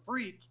cardio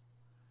freak.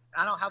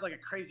 I don't have like a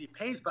crazy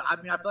pace, but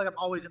I mean, I feel like I'm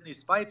always in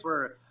these fights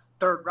where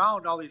third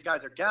round, all these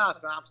guys are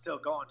gassed and I'm still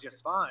going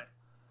just fine.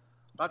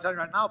 But I'll tell you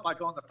right now, if I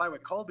go in the fight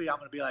with Colby, I'm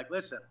going to be like,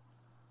 listen,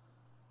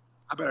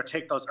 I better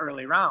take those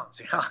early rounds.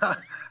 You know, I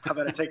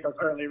better take those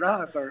early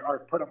rounds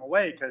or put them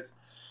away, because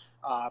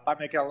if I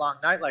make it a long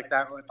night like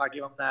that, if I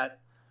give him that,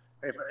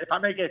 if I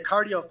make it a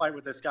cardio fight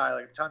with this guy,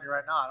 like I'm telling you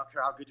right now, I don't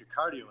care how good your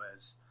cardio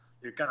is,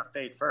 you're going to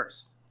fade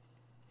first.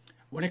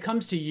 When it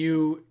comes to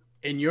you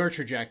in your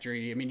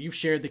trajectory, I mean, you've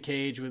shared the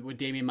cage with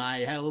Demian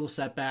Maia. You had a little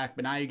setback,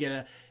 but now you get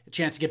a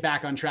chance to get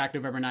back on track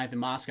November 9th in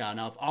Moscow.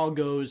 Now, if all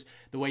goes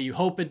the way you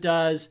hope it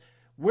does,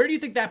 where do you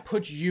think that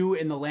puts you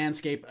in the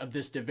landscape of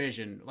this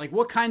division? Like,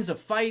 what kinds of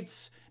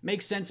fights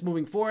make sense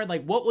moving forward?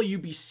 Like, what will you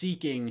be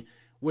seeking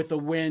with a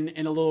win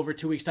in a little over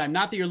 2 weeks' time?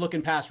 Not that you're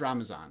looking past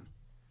Ramazan.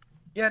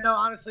 Yeah, no,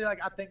 honestly, like,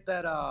 I think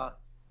that I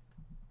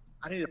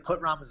need to put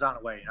Ramazan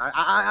away.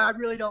 I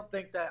really don't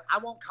think that I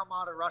won't come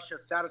out of Russia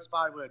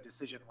satisfied with a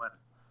decision win.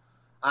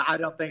 I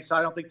don't think so.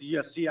 I don't think the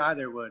UFC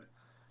either would.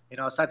 You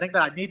know, so I think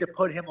that I need to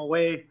put him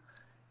away.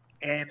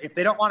 And if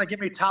they don't want to give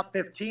me top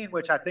 15,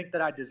 which I think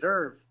that I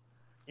deserve,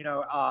 you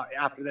know,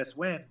 after this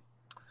win.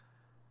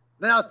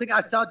 Then I was thinking,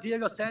 I saw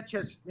Diego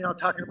Sanchez, you know,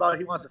 talking about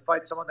he wants to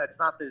fight someone that's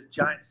not this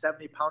giant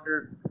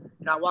 70-pounder.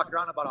 You know, I walk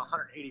around about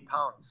 180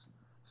 pounds.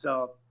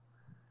 So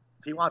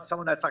if he wants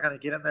someone that's not going to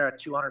get in there at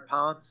 200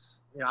 pounds,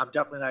 you know, I'm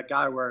definitely that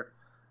guy where,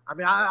 I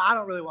mean, I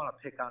don't really want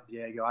to pick on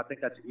Diego. I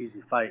think that's an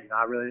easy fight. You know,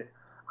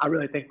 I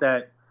really think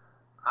that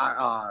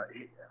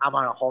I'm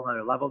on a whole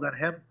nother level than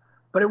him.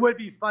 But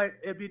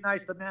it'd be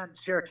nice to, man,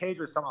 share a cage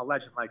with someone, a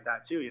legend like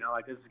that too. You know,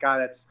 like this is a guy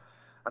that's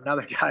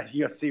another guy,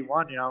 UFC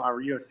 1, you know, our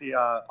UFC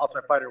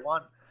Ultimate Fighter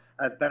 1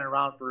 has been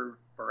around for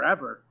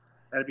forever.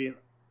 It'd be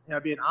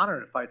an honor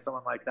to fight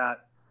someone like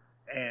that.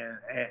 And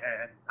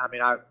I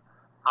mean, I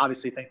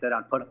obviously think that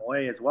I'd put him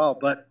away as well.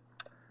 But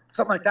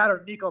something like that, or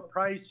Niko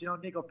Price, you know,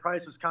 Niko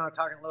Price was kind of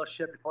talking a little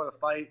shit before the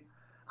fight.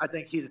 I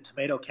think he's a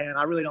tomato can.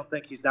 I really don't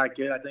think he's that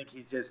good. I think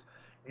he's just,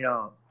 you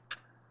know,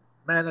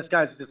 man, this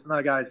guy's just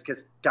another guy who's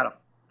just got a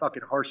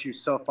fucking horseshoe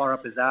so far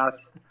up his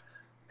ass.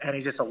 And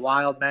he's just a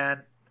wild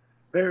man.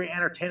 Very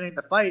entertaining.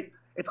 The fight,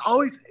 it's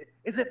always,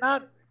 is it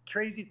not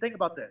crazy? Think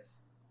about this.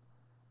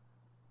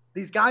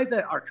 These guys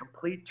that are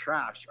complete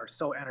trash are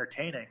so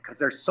entertaining because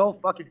they're so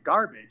fucking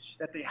garbage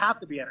that they have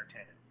to be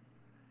entertaining.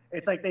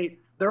 It's like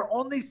their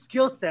only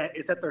skill set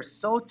is that they're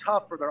so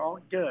tough for their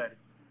own good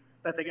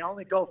that they can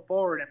only go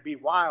forward and be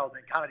wild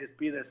and kind of just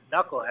be this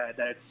knucklehead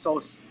that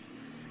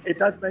it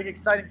does make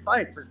exciting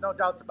fights. There's no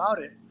doubts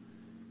about it.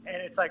 And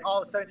it's like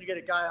all of a sudden you get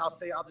a guy, I'll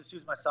just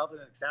use myself as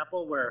an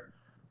example, where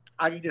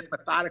I can just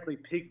methodically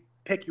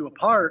pick you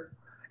apart,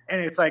 and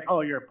it's like,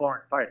 oh, you're a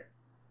boring fighter.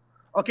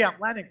 Okay, I'm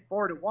landing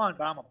 4-1,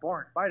 but I'm a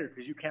boring fighter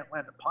because you can't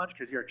land a punch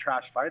because you're a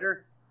trash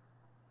fighter.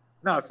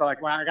 No, so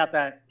like when I got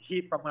that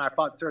heat from when I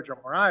fought Sergio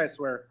Moraes,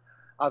 where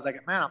I was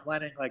like, man, I'm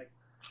landing like,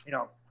 you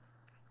know,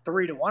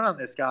 3-1 on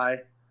this guy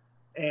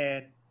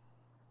and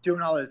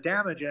doing all this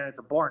damage, and it's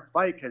a boring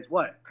fight because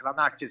what? Because I'm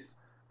not just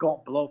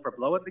going blow for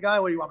blow with the guy.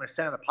 What do you want me to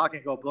stand in the pocket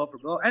and go blow for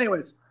blow?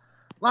 Anyways,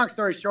 long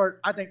story short,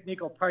 I think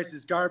Niko Price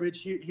is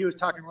garbage. He was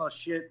talking a little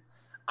shit.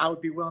 I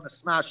would be willing to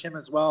smash him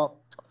as well.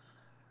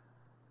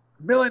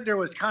 Millender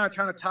was kind of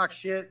trying to talk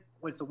shit.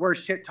 Was the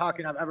worst shit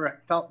talking I've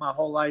ever felt my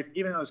whole life.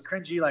 Even though it was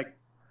cringy, like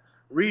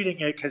reading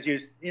it, because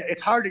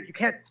it's hard you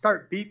can't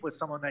start beef with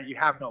someone that you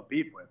have no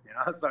beef with, you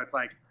know. So it's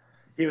like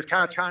he was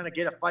kind of trying to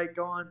get a fight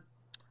going.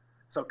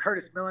 So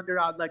Curtis Millender,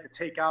 I'd like to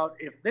take out.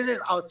 If this is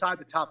outside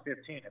the top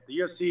 15, if the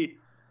UFC,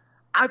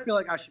 I feel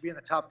like I should be in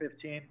the top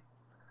 15.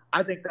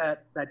 I think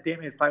that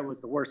Demian fight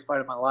was the worst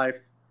fight of my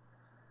life.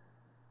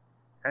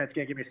 And it's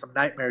going to give me some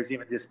nightmares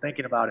even just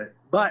thinking about it.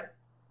 But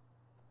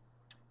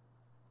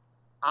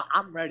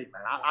I'm ready,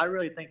 man. I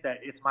really think that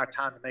it's my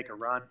time to make a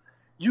run.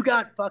 You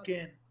got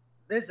fucking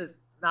 – this is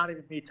not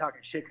even me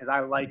talking shit because I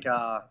like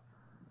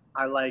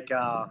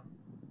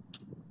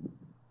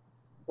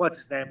what's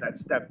his name that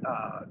stepped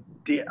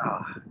dang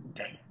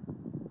it.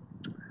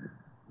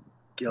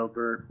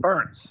 Gilbert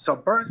Burns. So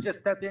Burns just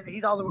stepped in.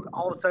 He's all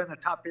of a sudden in the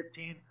top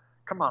 15.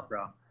 Come on,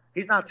 bro.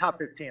 He's not top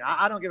 15.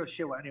 I don't give a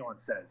shit what anyone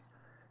says.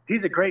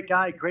 He's a great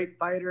guy, great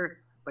fighter,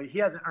 but he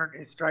hasn't earned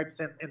his stripes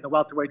in the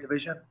welterweight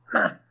division.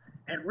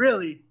 And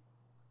really,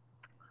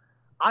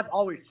 I've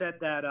always said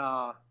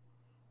that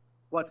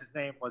what's his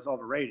name was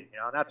overrated. You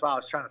know, and that's why I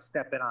was trying to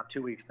step in on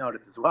 2 weeks'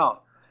 notice as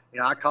well. You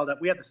know, I called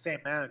up. We had the same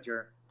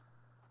manager,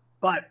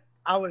 but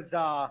I was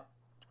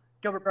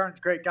Gilbert Burns,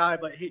 great guy,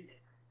 but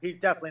he's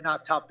definitely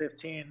not top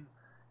 15,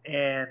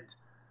 and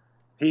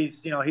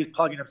he's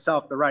plugging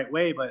himself the right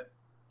way. But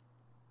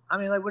I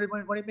mean, like, what do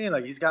you mean?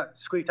 Like, he's got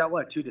squeaked out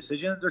what, 2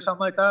 decisions or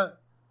something like that?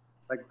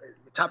 Like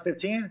top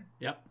 15?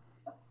 Yep.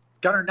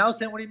 Gunnar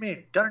Nelson, what do you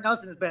mean? Gunnar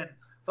Nelson has been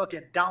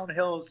fucking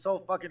downhill so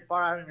fucking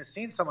far. I haven't even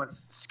seen someone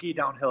ski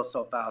downhill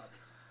so fast.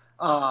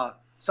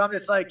 So I'm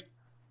just like,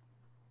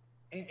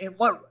 in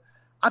what?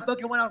 I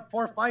fucking went on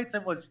 4 fights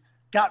and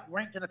got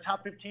ranked in the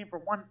top 15 for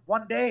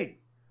one day.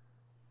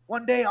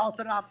 One day, all of a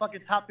sudden, I'm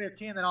fucking top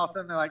 15. Then all of a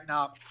sudden, they're like,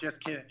 "Nah,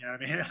 just kidding." You know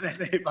what I mean? And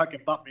then they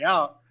fucking bump me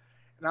out,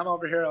 and I'm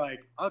over here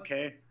like,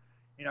 okay,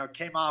 you know,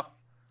 came off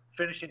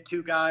finishing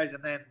 2 guys,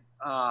 and then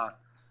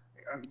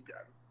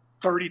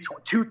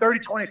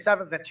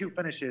 30-27s and 2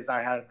 finishes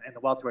I had in the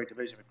welterweight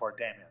division before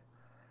Demian.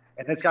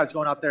 And this guy's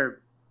going out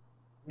there,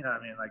 you know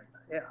what I mean? Like,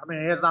 yeah, I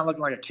mean, he's not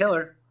looking like a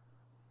killer.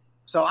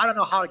 So I don't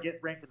know how to get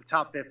ranked in the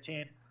top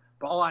 15,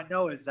 but all I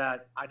know is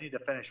that I need to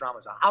finish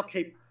Ramazan.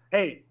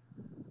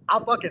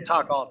 I'll fucking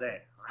talk all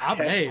day.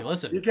 Okay? Hey,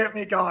 listen. You get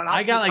me going.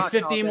 I got like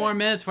 15 more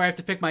minutes before I have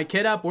to pick my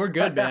kid up. We're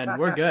good, man.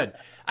 We're good.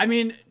 I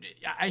mean,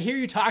 I hear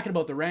you talking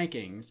about the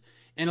rankings,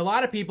 and a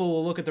lot of people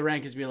will look at the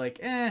rankings and be like,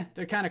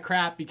 they're kind of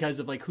crap because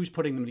of like who's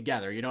putting them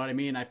together. You know what I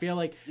mean? I feel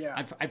like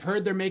I've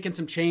heard they're making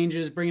some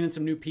changes, bringing in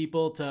some new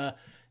people to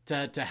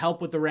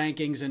help with the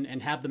rankings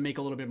and have them make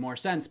a little bit more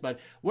sense. But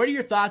what are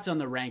your thoughts on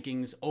the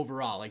rankings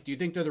overall? Like, do you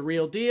think they're the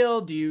real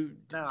deal?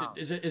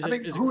 Is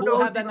it cool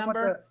to have that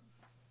number?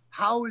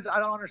 I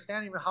don't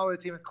understand even how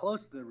it's even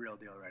close to the real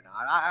deal right now.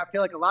 I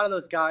feel like a lot of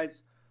those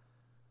guys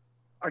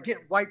are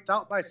getting wiped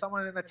out by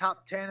someone in the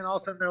top 10, and all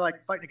of a sudden they're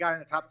like fighting a guy in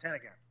the top 10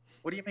 again.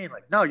 What do you mean?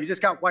 Like, no, you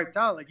just got wiped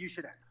out. Like, you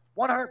should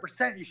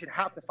 100% you should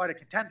have to fight a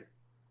contender.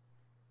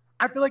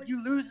 I feel like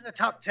you lose in the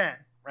top 10,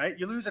 right?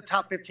 You lose a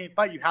top 15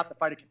 fight, you have to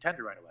fight a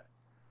contender right away.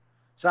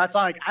 So that's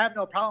like, I have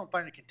no problem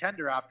fighting a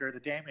contender after the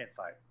Demian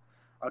fight.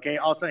 Okay,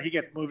 all of a sudden he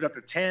gets moved up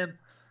to 10.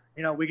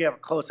 You know, we get a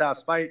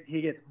close-house fight.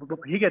 He gets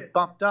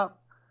bumped up.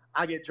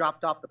 I get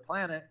dropped off the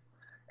planet,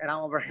 and I'm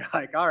over here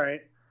like, all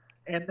right.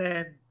 And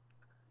then,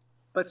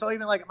 but so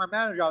even like my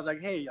manager, I was like,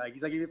 hey, like,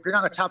 he's like, if you're not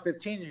in the top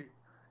 15,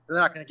 they're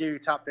not going to give you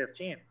top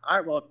 15. All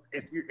right, well,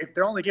 if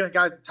they're only giving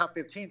guys the top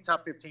 15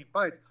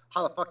 fights,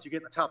 how the fuck do you get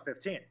in the top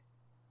 15?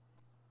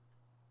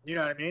 You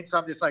know what I mean? So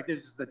I'm just like,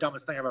 this is the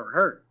dumbest thing I've ever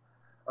heard.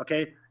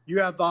 Okay,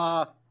 you have,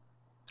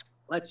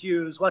 let's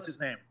use, what's his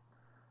name?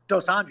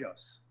 Dos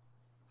Anjos.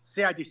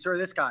 See, I destroy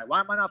this guy. Why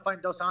am I not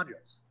fighting Dos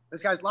Anjos?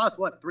 This guy's lost,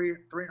 what, three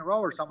in a row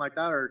or something like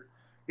that, or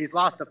he's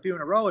lost a few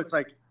in a row. It's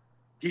like,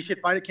 he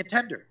should fight a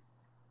contender.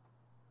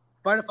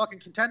 Fight a fucking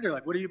contender.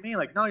 Like, what do you mean?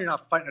 Like, no, you're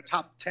not fighting a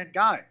top 10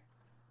 guy.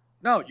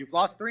 No, you've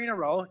lost 3 in a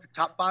row to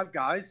top 5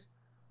 guys.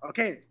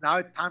 Okay, now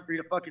it's time for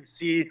you to fucking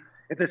see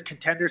if this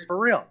contender's for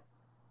real.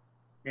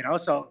 You know,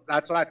 so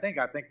that's what I think.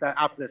 I think that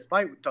after this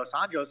fight with Dos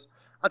Anjos,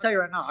 I'll tell you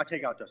right now, I'll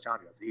take out Dos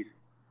Anjos easy.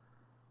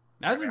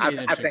 That's gonna be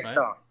an interesting think fight.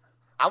 So.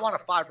 I want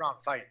a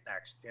 5-round fight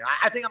next. You know,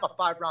 I think I'm a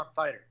 5-round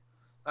fighter.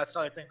 That's the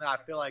only thing that I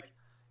feel like.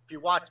 If you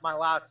watch my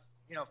last,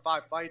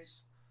 5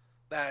 fights,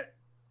 that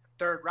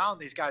 3rd round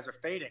these guys are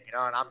fading,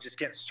 and I'm just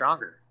getting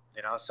stronger.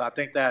 So I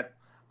think that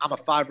I'm a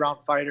 5-round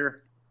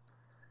fighter,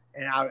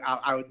 and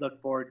I would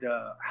look forward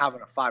to having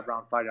a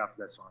 5-round fight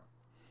after this one.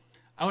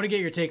 I want to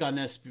get your take on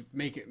this.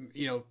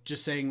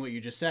 Just saying what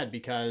you just said,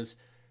 because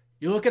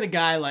you look at a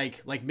guy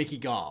like Mickey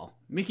Gall.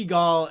 Mickey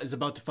Gall is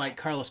about to fight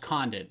Carlos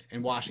Condit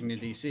in Washington,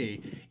 D.C.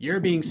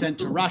 You're being sent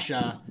to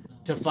Russia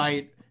to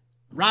fight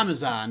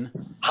Ramazan.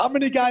 How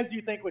many guys do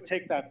you think would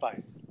take that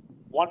fight?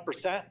 1%?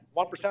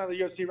 1% of the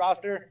UFC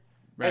roster?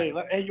 Right.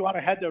 Hey, you want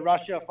to head to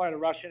Russia, fight a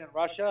Russian in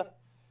Russia?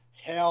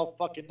 Hell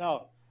fucking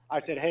no. I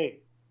said, hey,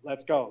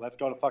 let's go. Let's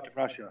go to fucking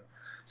Russia.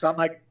 So I'm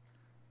like,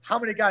 how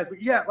many guys?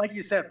 But yeah, like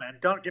you said, man,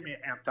 don't get me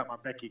amped up on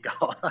Mickey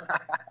Gall.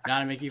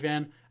 Not a Mickey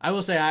fan. I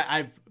will say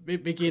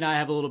Mickey and I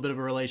have a little bit of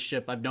a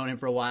relationship. I've known him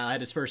for a while. I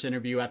had his first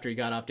interview after he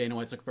got off Dana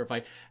White's looking for a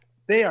fight.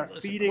 They are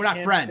feeding him. We're not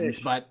friends,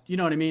 fish. But you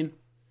know what I mean?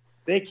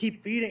 They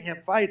keep feeding him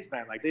fights,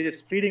 man. Like, they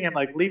just feeding him,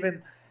 like,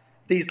 leaving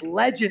these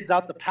legends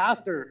out the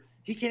pasture.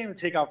 He can't even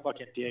take out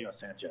fucking Diego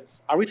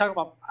Sanchez. Are we talking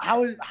about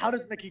how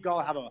does Mickey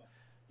Gall have a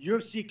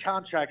UFC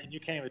contract and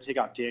you can't even take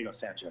out Diego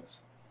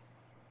Sanchez?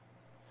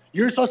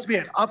 You're supposed to be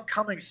an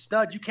upcoming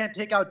stud. You can't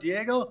take out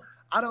Diego?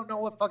 I don't know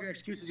what fucking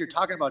excuses you're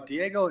talking about.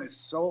 Diego is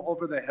so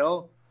over the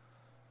hill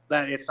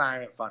that it's not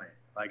even funny.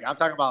 Like, you're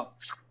talking about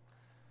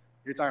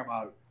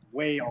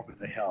way over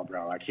the hill,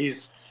 bro. Like,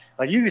 he's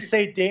like, you can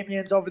say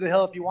Damian's over the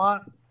hill if you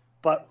want,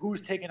 but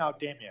who's taking out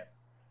Damian?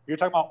 You're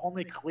talking about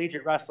only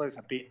collegiate wrestlers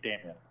have beaten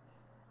Damian.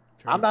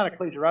 True. I'm not a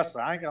collegiate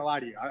wrestler. I ain't gonna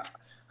lie to you.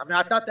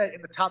 I thought that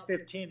in the top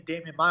 15,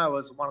 Demian Maia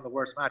was one of the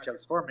worst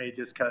matchups for me,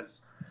 just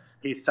because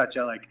he's such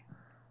a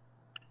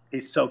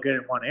he's so good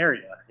in one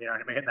area. You know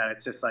what I mean? That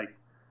it's just like,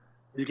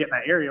 you get in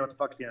that area, what the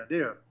fuck are you gonna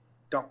do?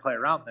 Don't play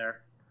around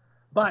there.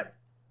 But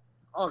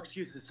all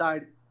excuses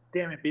aside,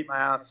 Demian beat my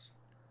ass.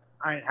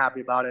 I ain't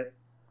happy about it.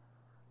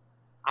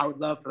 I would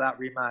love for that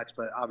rematch,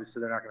 but obviously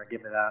they're not going to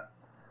give me that.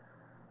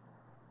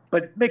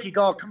 But Mickey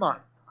Gall, come on.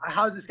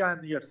 How is this guy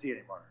in the UFC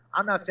anymore?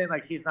 I'm not saying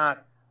like he's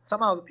not.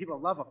 Somehow the people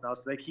love him, though,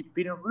 so they keep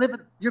feeding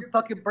him. You're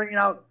fucking bringing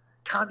out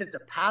content to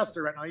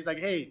Pastor right now. He's like,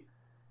 hey,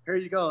 here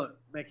you go,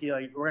 Mickey.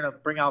 Like, we're going to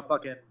bring out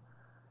fucking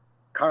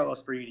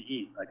Carlos for you to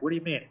eat. Like, what do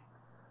you mean?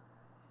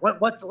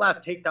 What's the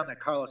last takedown that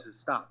Carlos has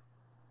stopped?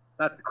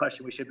 That's the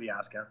question we should be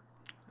asking.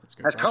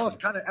 Has Carlos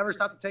kind of ever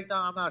stopped the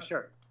takedown? I'm not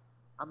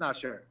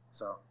sure.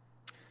 So,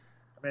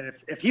 I mean,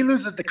 if he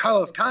loses to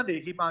Carlos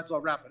Condit, he might as well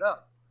wrap it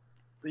up.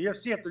 The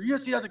UFC, if the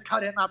UFC doesn't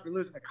cut him after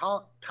losing to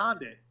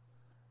Condit,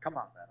 come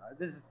on, man.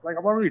 This is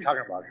like, what are we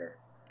talking about here?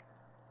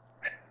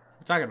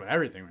 We're talking about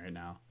everything right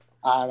now.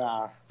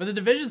 But the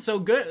division's so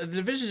good. The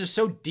division's just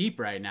so deep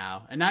right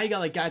now. And now you got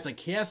like guys like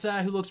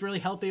Chiesa, who looks really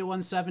healthy at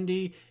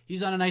 170.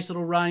 He's on a nice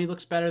little run. He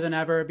looks better than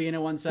ever being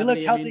at 170. He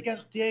looked healthy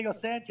against Diego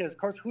Sanchez. Of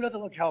course, who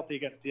doesn't look healthy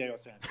against Diego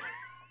Sanchez?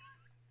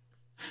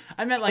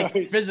 I meant like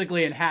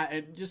physically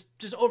and just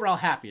overall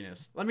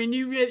happiness. I mean,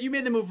 you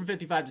made the move from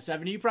 55 to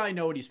 70. You probably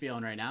know what he's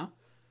feeling right now.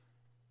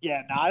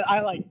 Yeah, no, I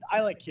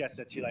like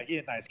Chiesa too. Like,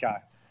 he's a nice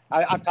guy.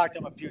 I've talked to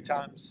him a few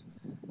times.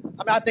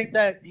 I mean, I think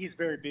that he's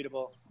very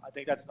beatable. I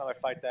think that's another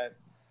fight that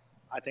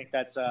I think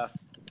that's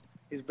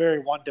he's a very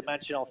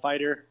one-dimensional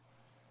fighter,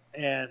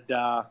 and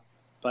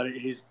but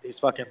he's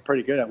fucking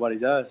pretty good at what he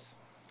does.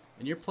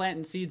 And you're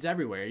planting seeds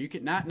everywhere. You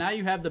can now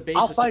you have the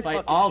basis to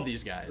fight all of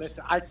these guys.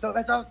 Listen, so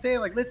that's what I'm saying.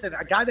 Like, listen,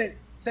 a guy that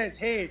says,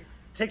 "Hey,"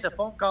 takes a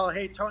phone call.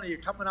 "Hey, Tony, you're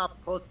coming up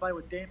close fight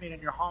with Demian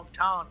in your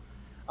hometown.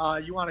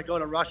 You want to go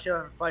to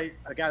Russia and fight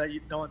a guy that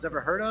no one's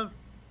ever heard of?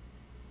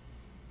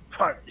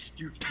 Are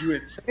you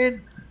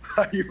insane?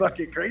 Are you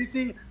fucking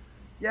crazy?"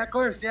 Yeah, of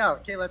course. Yeah,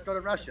 okay, let's go to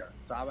Russia.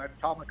 So I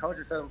called my coach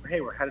and said, "Hey,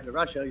 we're headed to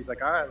Russia." He's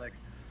like, "All right," like,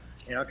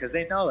 because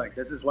they know, like,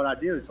 this is what I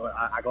do. So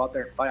I go out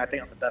there and fight. I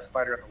think I'm the best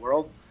fighter in the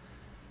world.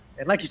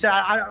 And like you said,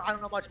 I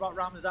don't know much about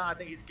Ramazan. I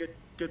think he's a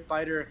good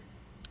fighter.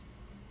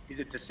 He's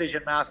a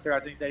decision master. I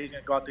think that he's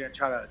going to go out there and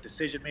try to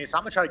decision me. So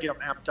I'm going to try to get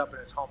him amped up in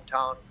his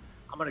hometown.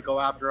 I'm going to go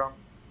after him.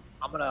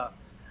 I'm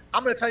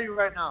gonna tell you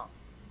right now,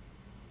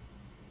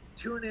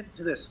 tune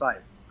into this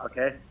fight,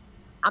 okay?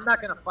 I'm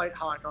not going to fight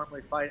how I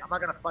normally fight. I'm not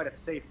going to fight a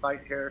safe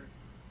fight here.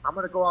 I'm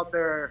going to go out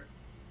there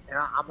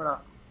and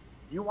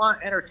you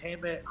want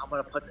entertainment, I'm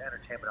going to put the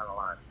entertainment on the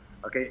line,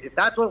 okay? If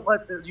that's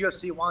what the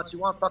UFC wants, you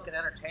want fucking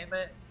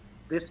entertainment,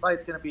 this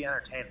fight's going to be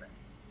entertainment,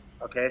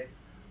 okay?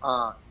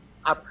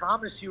 I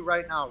promise you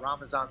right now,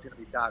 Ramazan's going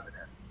to be diving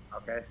in,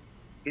 okay?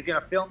 He's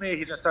going to film me.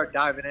 He's going to start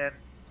diving in.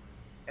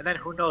 And then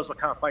who knows what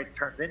kind of fight it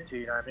turns into,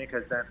 you know what I mean?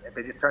 Because then if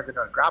it just turns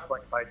into a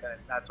grappling fight, then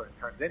that's what it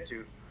turns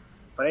into.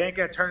 But it ain't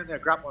going to turn into a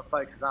grappling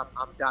fight because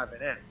I'm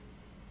diving in.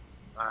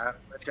 All right?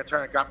 It's going to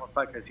turn into a grappling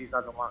fight because he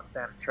doesn't want to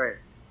stand and trade.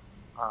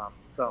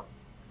 So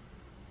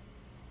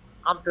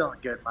I'm feeling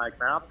good, Mike,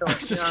 man.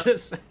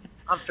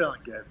 I'm feeling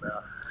good, bro.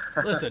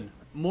 Listen,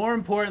 more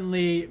important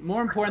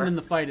than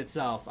the fight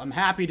itself, I'm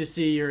happy to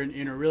see you're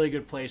in a really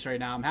good place right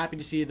now. I'm happy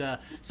to see the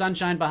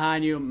sunshine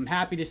behind you. I'm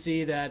happy to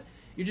see that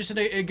you're just in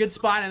a good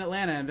spot in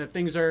Atlanta and that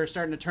things are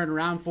starting to turn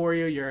around for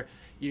you.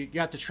 You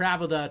got to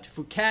travel to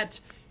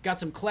Phuket, got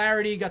some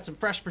clarity, got some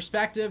fresh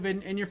perspective,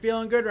 and you're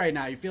feeling good right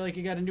now. You feel like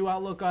you got a new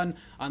outlook on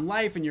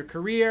life and your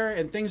career,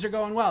 and things are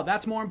going well.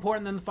 That's more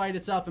important than the fight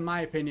itself, in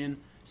my opinion.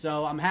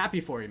 So I'm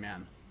happy for you,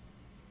 man.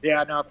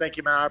 Yeah, no, thank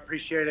you, man. I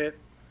appreciate it.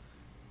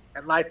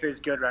 And life is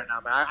good right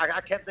now, man.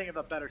 I can't think of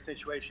a better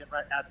situation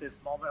right at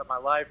this moment of my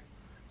life.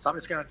 So I'm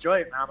just going to enjoy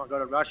it, man. I'm going to go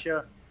to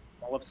Russia. I'm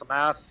going to whip some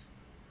ass.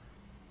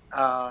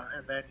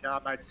 And then, I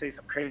might say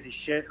some crazy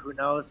shit. Who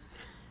knows?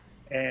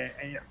 And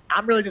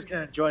I'm really just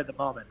going to enjoy the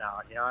moment now,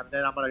 and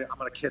then I'm going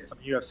to kiss some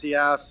UFC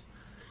ass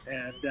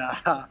and,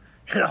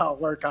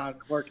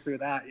 work through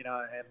that,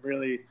 and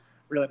really,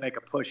 really make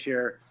a push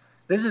here.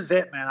 This is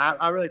it, man.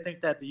 I really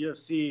think that the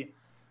UFC,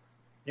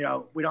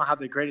 we don't have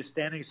the greatest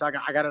standing, so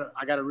I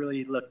gotta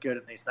really look good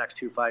in these next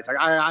two fights. I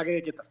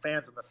gotta get the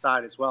fans on the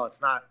side as well.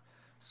 It's not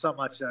so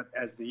much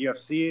as the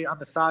UFC on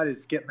the side,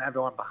 is getting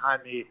everyone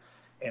behind me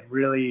and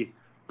really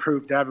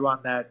prove to everyone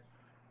that.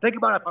 Think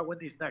about it, if I win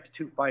these next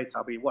two fights,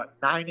 I'll be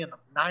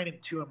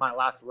 9-2 in my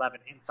last 11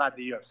 inside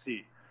the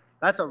UFC.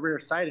 That's a rare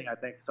sighting, I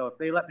think. So if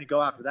they let me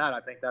go after that, I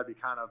think that'd be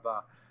kind of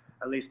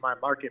at least my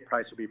market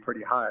price would be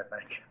pretty high, I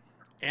think.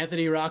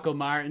 Anthony Rocco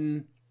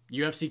Martin,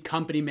 UFC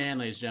company man,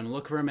 ladies and gentlemen.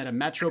 Look for him at a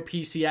Metro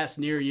PCS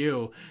near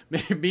you,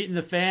 meeting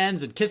the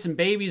fans and kissing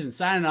babies and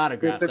signing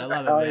autographs. I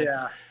love it, man.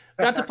 Yeah.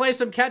 Got to play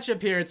some catch up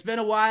here. It's been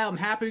a while. I'm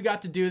happy we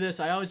got to do this.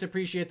 I always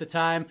appreciate the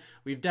time.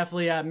 We've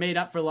definitely made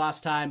up for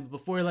lost time.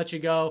 Before we let you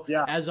go,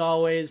 as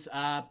always,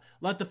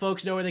 let the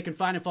folks know where they can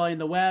find and follow you on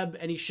the web.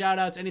 Any shout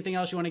outs, anything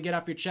else you want to get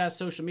off your chest,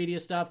 social media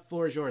stuff,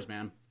 floor is yours,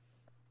 man.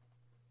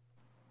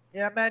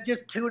 Yeah, man,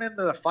 just tune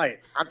into the fight.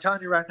 I'm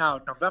telling you right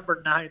now,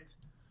 November 9th,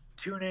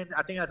 tune in.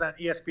 I think that's on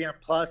ESPN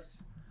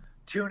Plus.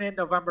 Tune in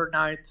November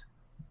 9th.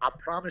 I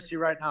promise you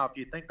right now, if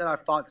you think that I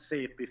fought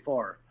safe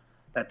before,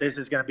 that this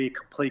is going to be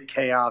complete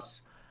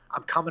chaos,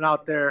 I'm coming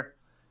out there.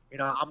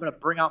 I'm going to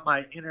bring out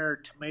my inner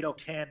tomato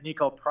can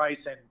Niko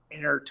Price and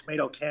inner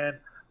tomato can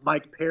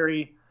Mike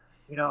Perry.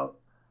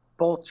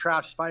 Both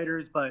trash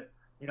fighters, but,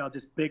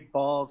 just big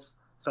balls.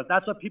 So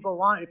that's what people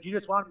want. If you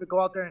just want them to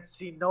go out there and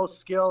see no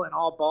skill and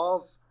all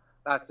balls,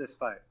 that's this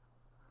fight.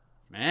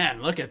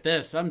 Man, look at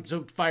this. I'm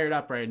so fired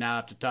up right now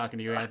after talking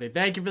to you, Anthony.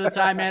 Thank you for the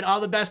time, man. All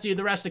the best to you,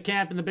 the rest of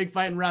camp, and the big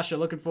fight in Russia.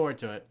 Looking forward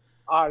to it.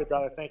 All right,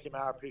 brother. Thank you,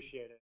 man. I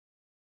appreciate it.